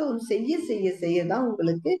 அகத்தவம் செய்ய செய்ய செய்யதான்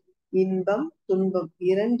உங்களுக்கு இன்பம், துன்பம்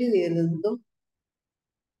இரண்டிலிருந்தும்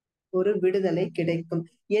ஒரு விடுதலை கிடைக்கும்.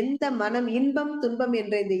 எந்த மனம் இன்பம், துன்பம்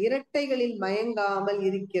என்ற இந்த இரட்டைகளில் மயங்காமல்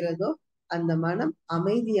இருக்கிறதோ அந்த மனம்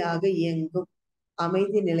அமைதியாக இயங்கும்.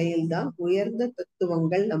 அமைதி நிலையில்தான் உயர்ந்த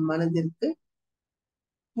தத்துவங்கள் நம் மனதிற்கு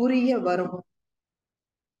புரிய வரும்.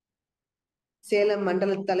 சேலம்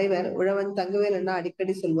மண்டல தலைவர் உழவன் தங்கவேல் அண்ணா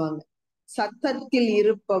அடிக்கடி சொல்லுவாங்க, சத்தத்தில்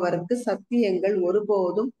இருப்பவருக்கு சத்தியங்கள்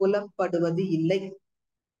ஒருபோதும் புலப்படுவது இல்லை.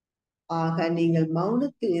 ஆக நீங்கள்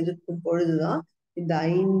மௌனத்தில் இருக்கும் பொழுதுதான் இந்த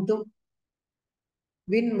 5ம்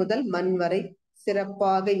விண் முதல் மண் வரை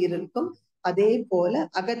சிறப்பாக இருக்கும். அதே போல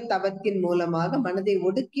அகத்தவத்தின் மூலமாக மனதை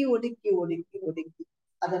ஒடுக்கி ஒடுக்கி ஒடுக்கி ஒடுக்கி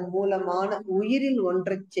அதன் மூலமான உயிரில்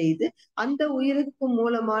ஒன்றச் செய்து அந்த உயிருக்கு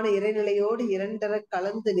மூலமான இறைநிலையோடு இரண்டர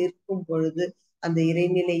கலந்து நிற்கும் பொழுது அந்த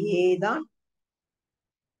இறைநிலையேதான்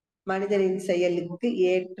மனிதனின் செயலுக்கு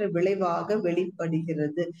ஏற்ற விளைவாக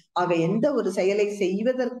வெளிப்படுகிறது. ஆக எந்த ஒரு செயலை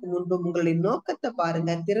செய்வதற்கு முன்பு உங்களுடைய நோக்கத்தை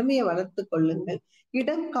பாருங்க, திறமையை வளர்த்து கொள்ளுங்கள்.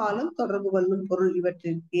 இடம், காலம், தொடர்பு கொள்ளும் பொருள்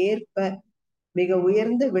இவற்றிற்கு ஏற்ப மிக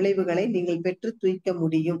உயர்ந்த விளைவுகளை நீங்கள் பெற்று துய்க்க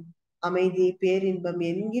முடியும். அமைதி, பேரின்பம்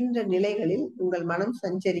என்கின்ற நிலைகளில் உங்கள் மனம்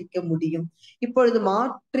சஞ்சரிக்க முடியும். இப்பொழுது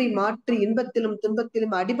மாற்றி மாற்றி இன்பத்திலும்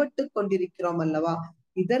துன்பத்திலும் அடிபட்டு கொண்டிருக்கிறோம் அல்லவா?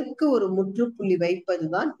 இதற்கு ஒரு முற்றுப்புள்ளி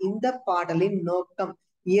வைப்பதுதான் இந்த பாடலின் நோக்கம்.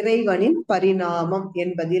 இறைவனின் பரிணாமம்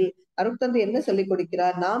என்பதில் அருட்தந்தை என்ன சொல்லிக்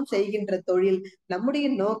கொடுக்கிறார், நாம் செய்கின்ற தொழில், நம்முடைய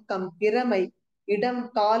நோக்கம், திறமை, இடம்,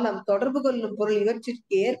 காலம், தொடர்பு கொள்ளும் பொருள்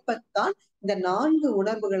இவற்றிற்கு ஏற்பத்தான் இந்த 4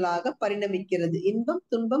 உணர்வுகளாக பரிணமிக்கிறது. இன்பம்,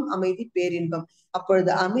 துன்பம், அமைதி, பேரின்பம்.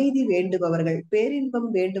 அப்பொழுது அமைதி வேண்டுபவர்கள், பேரின்பம்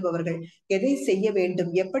வேண்டுபவர்கள் எதை செய்ய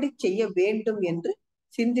வேண்டும், எப்படி செய்ய வேண்டும் என்று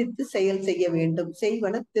சிந்தித்து செயல் செய்ய வேண்டும்.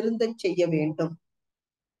 செய்வன திருந்தச் செய்ய வேண்டும்.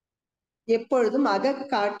 எப்பொழுதும்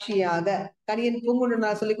அகக்காட்சியாக கணியன்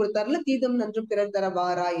பூங்குன்றனார் சொல்லிக் கொடுத்தாருல, தீதும் நன்றும் பிறர் தர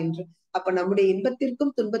வாரா என்று. அப்ப நம்முடைய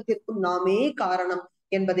இன்பத்திற்கும் துன்பத்திற்கும் நாமே காரணம்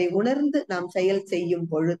என்பதை உணர்ந்து நாம் செயல் செய்யும்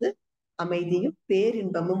பொழுது அமைதியும்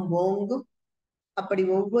பேரின்பமும் ஓங்கும். அப்படி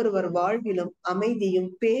ஒவ்வொருவர் வாழ்விலும் அமைதியும்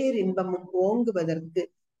பேரின்பமும் ஓங்குவதற்கு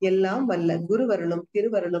எல்லாம் வல்ல குருவருளும்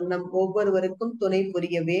திருவருளும் நம் ஒவ்வொருவருக்கும் துணை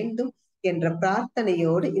புரிய வேண்டும். என்ற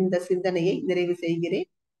பிரார்த்தனையோடு இந்த சிந்தனையை நிறைவு செய்கிறேன்.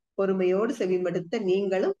 பொறுமையோடு செவிமடுத்த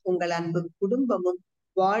நீங்களும் உங்கள் அன்பு குடும்பமும்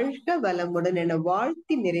வாழ்க வளமுடன் என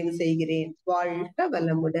வாழ்த்தி நிறைவு செய்கிறேன். வாழ்க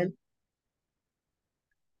வளமுடன்.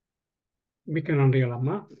 மிக்க நன்றிகள்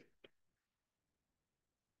அம்மா.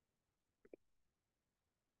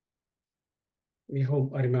 மிகவும்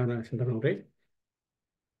அருமையான சிந்தனை உரை.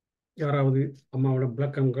 யாராவது அம்மாவோட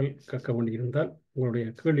விளக்கங்கள் கேட்க வேண்டியிருந்தால், உங்களுடைய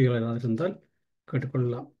கேள்விகள் ஏதாவது இருந்தால்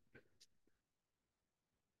கேட்டுக்கொள்ளலாம்.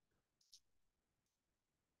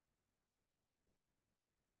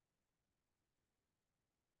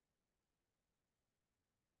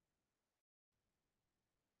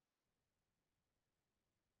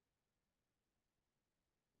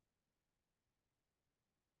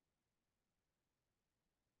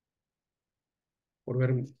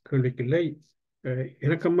 ஒருவரும் கேள்விக்கு இல்லை.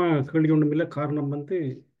 எனக்கம்மா கேள்வி ஒன்றும் இல்லை. காரணம்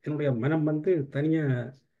என்னுடைய மனம் தனியாக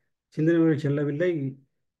சிந்தனை செல்லவில்லை.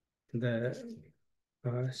 இந்த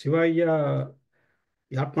சிவாயா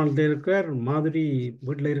யாழ்ப்பாணத்தில் இருக்கிறார், மாதிரி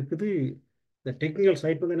வீட்டில் இருக்குது. இந்த டெக்னிக்கல்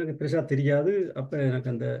சைட் எனக்கு பெருசாக தெரியாது. அப்போ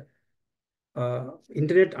எனக்கு அந்த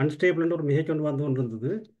இன்டர்நெட் அன்ஸ்டேபிள்ன்ற ஒரு மெசேஜ் ஒன்று வந்து கொண்டு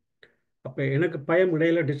இருந்தது. அப்போ எனக்கு பயம்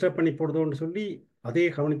இடையில டிஸ்டர்ப் பண்ணி போடுதோன்னு சொல்லி அதே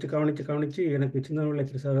கவனித்து எனக்கு சிந்தனைகளை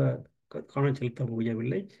பெருசாக கவனம் செலுத்த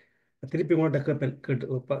முடியவில்லை. திருப்பி உங்கள்கிட்ட கேட்பேன்,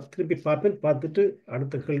 திருப்பி பார்த்துட்டு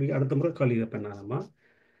அடுத்த முறை கேள்வி கேட்பேன் நானம்மா.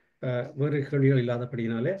 வேறு கேள்விகள்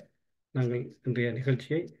இல்லாதபடியினாலே நாங்கள் இன்றைய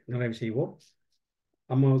நிகழ்ச்சியை நிறைவு செய்வோம்.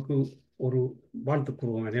 அம்மாவுக்கு ஒரு வாழ்த்து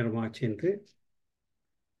கூறுவோம் நேரமாக சேர்ந்து.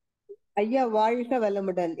 ஐயா வாழ்க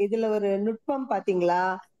வளமுடன். இதுல ஒரு நுட்பம் பாத்தீங்களா?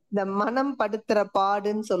 இந்த மனம் படுத்துற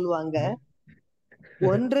பாடுன்னு சொல்லுவாங்க.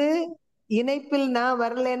 ஒன்று, இணைப்பில் நான்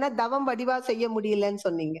வரலைன்னா தவம் வடிவா செய்ய முடியலன்னு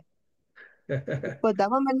சொன்னீங்க. இப்போ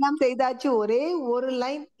தவம் எல்லாம் செய்தாச்சு, ஒரே ஒரு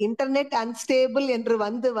லைன் இன்டர்நெட் அன்ஸ்டேபிள் என்று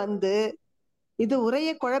வந்து இது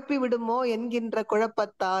உரையை குழப்பி விடுமோ என்கின்ற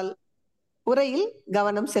குழப்பத்தால் உரையில்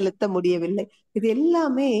கவனம் செலுத்த முடியவில்லை. இது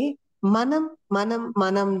எல்லாமே மனம் மனம்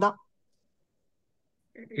மனம்தான்.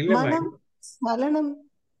 மனம் சலனம்.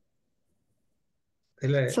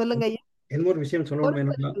 சொல்லுங்க ஐயா. என்ன ஒரு விஷயம் சொல்லணும்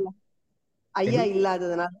வேணும்னா, ஐயா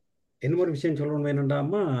இல்லாததுனால என்ன ஒரு விஷயம் சொல்லணும்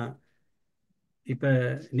வேணும்டாமா, இப்போ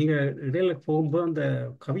நீங்கள் இடையில போகும்போது அந்த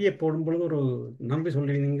கவியை போடும்பொழுது ஒரு நன்றி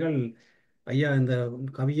சொல்லியிருந்தீங்கள். ஐயா இந்த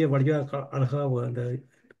கவியை வடிவாக அழகாக அந்த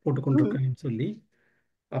போட்டுக்கொண்டிருக்கேன்னு சொல்லி.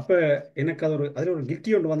 அப்போ எனக்கு அதில் ஒரு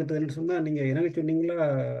கில்ட்டி ஒன்று வந்துட்டதுன்னு சொன்னால், நீங்கள் எனக்கு சொன்னீங்களா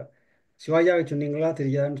சிவாயாவை சொன்னீங்களா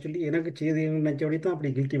தெரியாதுன்னு சொல்லி எனக்கு செய்தி நினைச்சபடி தான்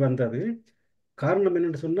அப்படி கில்ட்டி வந்தது. காரணம்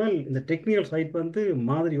என்னென்னு சொன்னால், இந்த டெக்னிக்கல் சைட்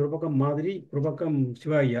ஒரு பக்கம் மாதிரி, ஒரு பக்கம்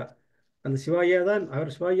சிவாயா. அந்த சிவாயா தான்,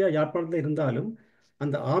 அவர் சிவாயா யாழ்ப்பாணத்தில் இருந்தாலும்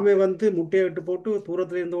அந்த ஆமை முட்டையை விட்டு போட்டு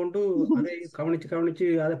தூரத்தில் இருந்து கொண்டு அதை கவனித்து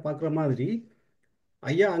அதை பார்க்குற மாதிரி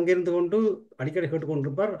ஐயா அங்கிருந்து கொண்டு அடிக்கடி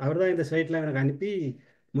கேட்டுக்கொண்டிருப்பார். அவர் தான் இந்த சைட்டில் எனக்கு அனுப்பி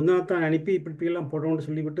முன்னாத்தான் அனுப்பி இப்படிலாம் போடணும்னு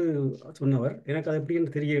சொல்லிவிட்டு சொன்னவர். எனக்கு அது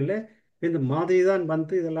எப்படின்னு தெரியல. இந்த மாதிரி தான்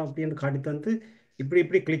இதெல்லாம் அப்படின்னு காட்டி தந்து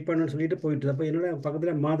இப்படி கிளிக் பண்ணுன்னு சொல்லிட்டு போயிட்டு. அப்போ என்னோட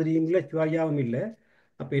பக்கத்தில் மாதிரியும் இல்லை, சிவாயாவும் இல்லை.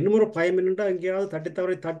 அப்போ இன்னும் ஒரு பயம் என்னென்னா, எங்கேயாவது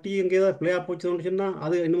தட்டி எங்கேயாவது பிள்ளையாக போச்சுன்னு சொன்னால்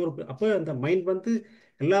அது அப்போ அந்த மைண்ட்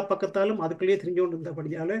எல்லா பக்கத்தாலும் அதுக்குள்ளேயே தெரிஞ்சு கொண்டு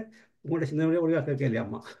இருந்தபடியால் உங்களோட சிந்தனையோட ஒழுங்காக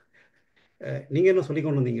கேட்கலையாம்மா. நீங்கள் என்ன சொல்லி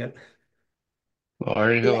கொண்டு வந்தீங்க?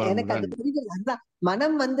 எனக்கு அது புரிதல். அதுதான்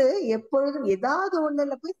மனம் எப்பொழுதும் ஏதாவது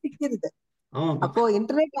ஒண்ணுல போய் சிக்கிருது. அப்போ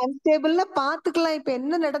இன்டர்நெட் அன்ஸ்டேபிள்ல பாத்துக்கலாம். இப்ப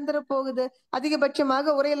என்ன நடந்துற போகுது?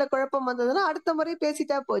 அதிகபட்சமாக உரையில குழப்பம் வந்ததுன்னா அடுத்த முறை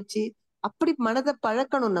பேசிட்டா போச்சு. அப்படி மனதை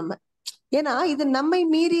பழக்கணும் நம்ம. ஏன்னா இது நம்மை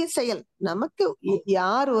மீறிய செயல். நமக்கு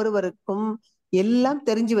யார் ஒருவருக்கும் எல்லாம்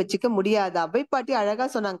தெரிஞ்சு வச்சுக்க முடியாது. அவை பாட்டி அழகா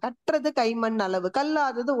சொன்னாங்க, கற்றது கைமண் அளவு,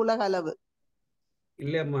 கல்லாதது உலக அளவு.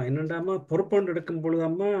 இல்லையம்மா, என்னண்டாமா பொறுப்பாண்டு எடுக்கும்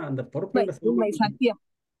பொழுதாம்மா அந்த உண்மை சத்தியம்.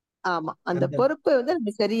 ஆமா, அந்த பொறுப்பை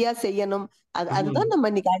நம்ம சரியா செய்யணும். அதுதான் நம்ம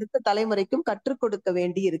இன்னைக்கு அடுத்த தலைமுறைக்கும் கற்றுக் கொடுக்க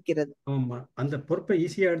வேண்டி இருக்கிறது. ஆமா, அந்த பொறுப்பை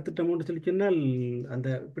ஈஸியா எடுத்துட்டோம்னு சொல்லி சொன்னால், அந்த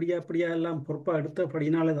இப்படியா எல்லாம் பொறுப்பா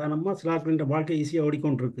எடுத்தபடினால தானம்மா சிலாக்களின் வாழ்க்கை ஈஸியா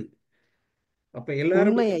ஓடிக்கொண்டிருக்கு. அப்ப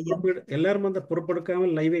எல்லாரும் அந்த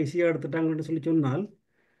பொறுப்பெடுக்காமல் லைவை ஈஸியா எடுத்துட்டாங்கன்னு சொல்லி சொன்னால்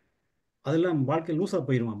அதெல்லாம் வாழ்க்கை லூஸா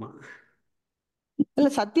போயிருமாமா. இல்ல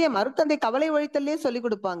சத்தியம். அருட்தந்தை கவலை ஒழித்தலே சொல்லி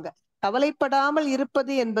கொடுப்பாங்க. கவலைப்படாமல்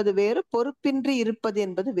இருப்பது என்பது வேறு, பொறுப்பின்றி இருப்பது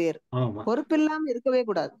என்பது வேறு. பொறுப்பில்லாம இருக்கவே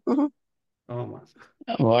கூடாது. ஆமா.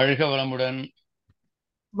 வாழ்க வளமுடன்.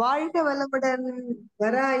 வாழ்க வளமுடன்.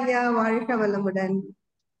 வர ஐயா, வாழ்க வளமுடன்.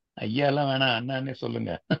 ஐயா எல்லாம் வேணாம், அண்ணானே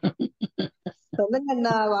சொல்லுங்க. சொல்லுங்க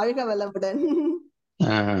அண்ணா, வாழ்க வளமுடன்.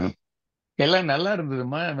 எல்லாம் நல்லா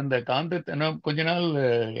இருந்ததுமா. இந்த காந்தத்தை கொஞ்ச நாள்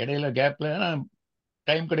இடையில கேப்ல நான்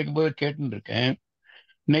டைம் கிடைக்கும் போது கேட்டுன்னு இருக்கேன்.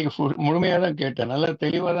 இன்னைக்கு முழுமையா தான் கேட்டேன். நல்லா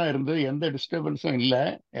தெளிவா தான் இருந்தது. எந்த டிஸ்டர்பன்ஸும் இல்லை.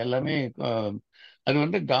 எல்லாமே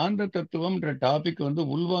அது காந்த தத்துவம்ன்ற டாபிக்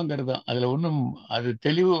உள்வாங்கிறது தான். அதுல ஒன்றும் அது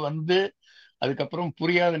தெளிவு அதுக்கப்புறம்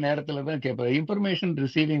புரியாத நேரத்துல தான் கேட்பேன். இன்ஃபர்மேஷன்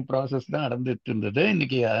ரிசீவிங் ப்ராசஸ் தான் நடந்துட்டு இருந்தது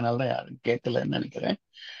இன்னைக்கு. அதனால தான் யாரும் கேட்கலன்னு நினைக்கிறேன்.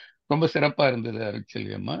 ரொம்ப சிறப்பா இருந்தது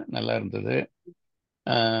அருட்செல்வி அம்மா, நல்லா இருந்தது.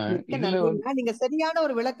 மிக்க இதுல நன்றிங்க. நீங்க சரியான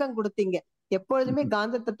ஒரு விளக்கம் கொடுத்தீங்க. எப்பொழுதுமே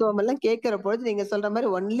காந்த தத்துவம் எல்லாம் கேட்கிற பொழுது நீங்க சொல்ற மாதிரி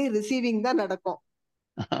ஒன்லி ரிசீவிங் தான் நடக்கும்.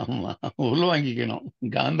 ஆமா, உள்வாங்கிக்கணும்.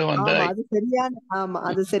 காந்தம் வந்தா ஆமா, அது சரியான, ஆமா,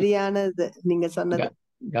 அது சரியானது நீங்க சொன்னது.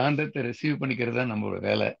 காந்தத்தை ரிசீவ் பண்ணிக்கிறது தான் நம்மளோட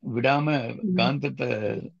வேலை. விடாம காந்தத்தை,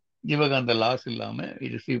 ஜீவகாந்த லாஸ் இல்லாம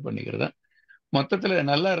ரிசீவ் பண்ணிக்கிறதா. மொத்தத்துல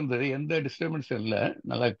நல்லா இருந்தது, எந்த டிஸ்டர்பன்ஸும் இல்லை,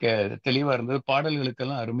 நல்லா தெளிவா இருந்தது.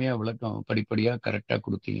 பாடல்களுக்கெல்லாம் அருமையா விளக்கம் படிப்படியா கரெக்டா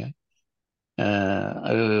கொடுத்தீங்க.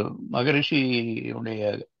 அது மகரிஷியுடைய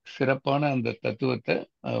சிறப்பான அந்த தத்துவத்தை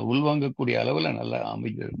உள்வாங்கக்கூடிய அளவுல நல்லா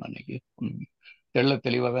அமைந்தது. அன்னைக்கு தெள்ள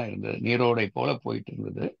தெளிவாக தான் இருந்தது, நீரோடை போல போயிட்டு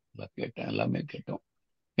இருந்தது. நல்லா கேட்டேன், எல்லாமே கேட்டோம்.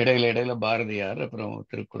 இடையில இடையில பாரதியார் அப்புறம்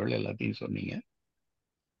திருக்குறள் எல்லாத்தையும் சொன்னீங்க.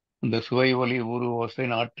 இந்த சுவை ஒலி ஊறு ஓசை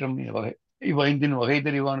நாற்றம் வகை இவ்வைந்தின் வகை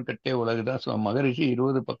தெரிவான் கட்டே உலகுதான் மகரிஷி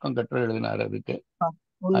 20 பக்கம் கட்டுரை எழுதினார் அதுக்கு. அது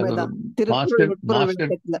ஒரு உண்மைதான். திருக்குறள் உட்பொருள்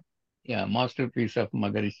விளக்கத்துல மாஸ்டர் பீஸ் ஆஃப்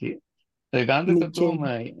மகரிஷி. அது காந்த தத்துவம்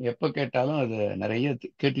எப்ப கேட்டாலும் அது நிறைய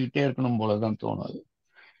கேட்டுக்கிட்டே இருக்கணும் போலதான் தோணும். அது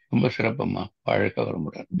ரொம்ப சிறப்பம்மா. வாழ்க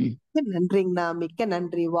வளமுடன். நன்றிங்கண்ணா, மிக்க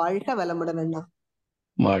நன்றி. வாழ்க வளமுடன் அண்ணா.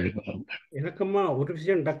 வாழ்க வளமுடன். எனக்கம்மா ஒரு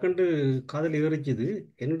விஷயம் டக்குண்டு காதல் ஏறிச்சுது.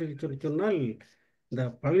 என்னன்னு சொன்னால், இந்த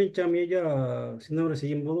பழனிசாமி ஐயா சிந்தனை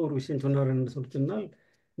செய்யும்போது ஒரு விஷயம் சொன்னார். என்று சொல்லி சொன்னால்,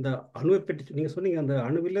 இந்த அணுவை பற்றி நீங்கள் சொன்னீங்க. அந்த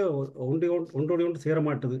அணுவில் ஒன்றோடு ஒன்று சேர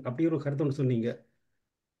மாட்டுது, அப்படி ஒரு கருத்து ஒன்று சொன்னீங்க.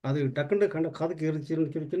 அது டக்குண்டு காதுக்கு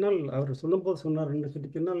எரிச்சுன்னு சொல்லி சொன்னால், அவர் சொல்லும்போது சொன்னார் என்று சொல்லி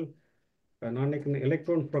சொன்னால், நான் நினைக்கிறேன்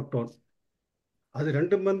எலக்ட்ரான் புரோட்டான் அது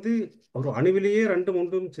ரெண்டும் ஒரு அணுவிலேயே ரெண்டும்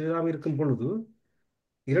ஒன்றும் சேராமல் இருக்கும் பொழுது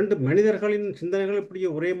இரண்டு மனிதர்களின் சிந்தனைகள் இப்படியே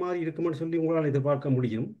ஒரே மாதிரி இருக்குமென்னு சொல்லி உங்களால் எதிர்பார்க்க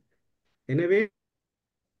முடியும். எனவே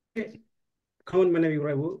கணவன் மனைவி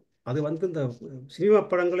உறவு அது இந்த சினிமா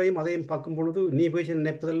படங்களையும் அதையும் பார்க்கும் பொழுது நீ பேச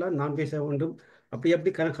நினைப்பதெல்லாம் நான் பேச வேண்டும், அப்படி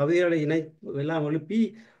அப்படி கவிதைகளை எல்லாம் எழுப்பி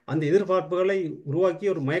அந்த எதிர்பார்ப்புகளை உருவாக்கி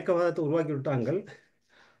ஒரு மயக்கவாதத்தை உருவாக்கி விட்டாங்கள்.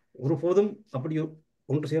 ஒருபோதும் அப்படி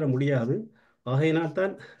ஒன்று சேர முடியாது.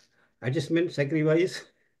 ஆகையினால்தான் அட்ஜஸ்ட்மெண்ட், சாக்ரிஃபைஸ்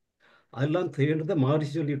அதெல்லாம் தேவைன்றதை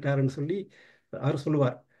மகரிஷி சொல்லிவிட்டாருன்னு சொல்லி அவர்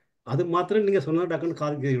சொல்லுவார். அது மாத்திரம் நீங்கள் சொன்னா டக்குன்னு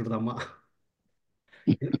காது கேள்வி விடுதாம்மா.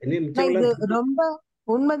 இது ரொம்ப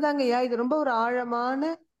உண்மைதாங்க ஐயா. இது ரொம்ப ஒரு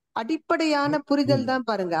ஆழமான அடிப்படையான புரிதல் தான்.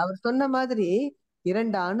 பாருங்க, அவர் சொன்ன மாதிரி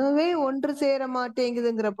 2 அணுவே ஒன்று சேர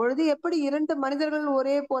மாட்டேங்குதுங்கிற பொழுது எப்படி 2 மனிதர்கள்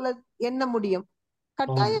ஒரே போல எண்ண முடியும்?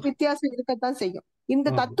 கட்டாய வித்தியாசம் இருக்கத்தான் செய்யும்.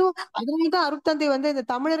 இந்த தத்துவம் அதனாலதான் அருட்தந்தை இந்த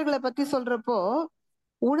தமிழர்களை பத்தி சொல்றப்போ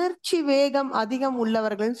உணர்ச்சி வேகம் அதிகம்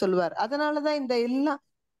உள்ளவர்கள் சொல்லுவார். அதனாலதான் இந்த எல்லாம்,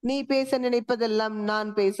 நீ பேச நினைப்பதெல்லாம் நான்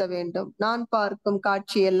பேச வேண்டும், நான் பார்க்கும்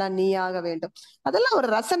காட்சி எல்லாம் நீ ஆக வேண்டும், அதெல்லாம் ஒரு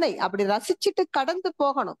ரசனை. அப்படி ரசிச்சுட்டு கடந்து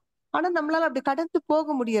போகணும். ஆனா நம்மளால அப்படி கடந்து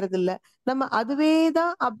போக முடியறது இல்ல. நம்ம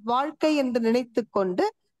அதுவேதான் வாழ்க்கை என்று நினைத்து கொண்டு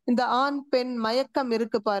இந்த ஆண் பெண் மயக்கம்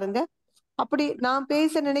இருக்கு பாருங்க. அப்படி நான்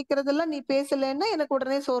பேச நினைக்கிறதெல்லாம் நீ பேசலன்னா எனக்கு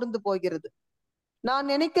உடனே சோர்ந்து போகிறது. நான்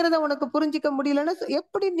நினைக்கிறத உனக்கு புரிஞ்சிக்க முடியலன்னா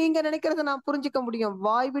எப்படி நீங்க நினைக்கிறத நான் புரிஞ்சிக்க முடியும்?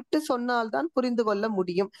 வாய் விட்டு சொன்னால்தான் புரிந்து கொள்ள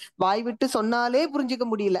முடியும். வாய் விட்டு சொன்னாலே புரிஞ்சிக்க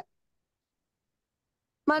முடியல.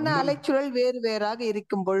 மன அலைச்சுழல் வேறு வேறாக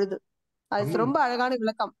இருக்கும் பொழுது. அது ரொம்ப அழகான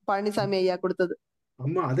விளக்கம் பழனிசாமி ஐயா கொடுத்தது.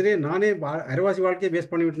 அம்மா அதிலே நானே அரைவாசி வாழ்க்கையை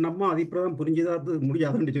பேஸ் பண்ணி விட்டேனம்மா. அது இப்பதான் புரிஞ்சுதா அது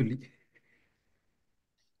முடியாதுன்னு சொல்லி.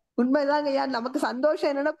 உண்மைதாங்க ஐயா. நமக்கு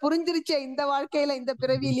சந்தோஷம் என்னன்னா புரிஞ்சிருச்சே இந்த வாழ்க்கையில, இந்த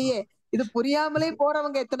பிறவிலேயே. இது புரியாமலே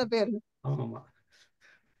போறவங்க எத்தனை பேர். ஆமாம்மா.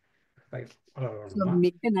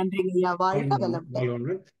 மிக்க நன்றிங்க ஐயா. வாழ்க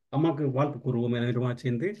வளமுடன். அம்மாக்கு வாழ்த்து கூறுவோம் என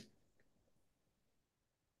சேர்ந்து.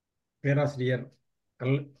 பேராசிரியர்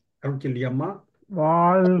அருட்செல்வி அம்மா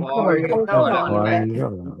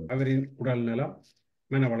அவரின் உடல் நலம்,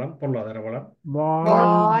 மனவளம், பொருளாதார வளம்,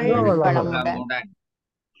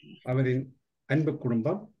 அவரின் அன்பு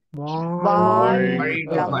குடும்பம்,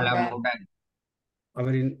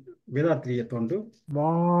 அவரின் வேதாத்திரிய தொண்டு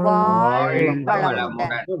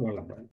வளமுடன்.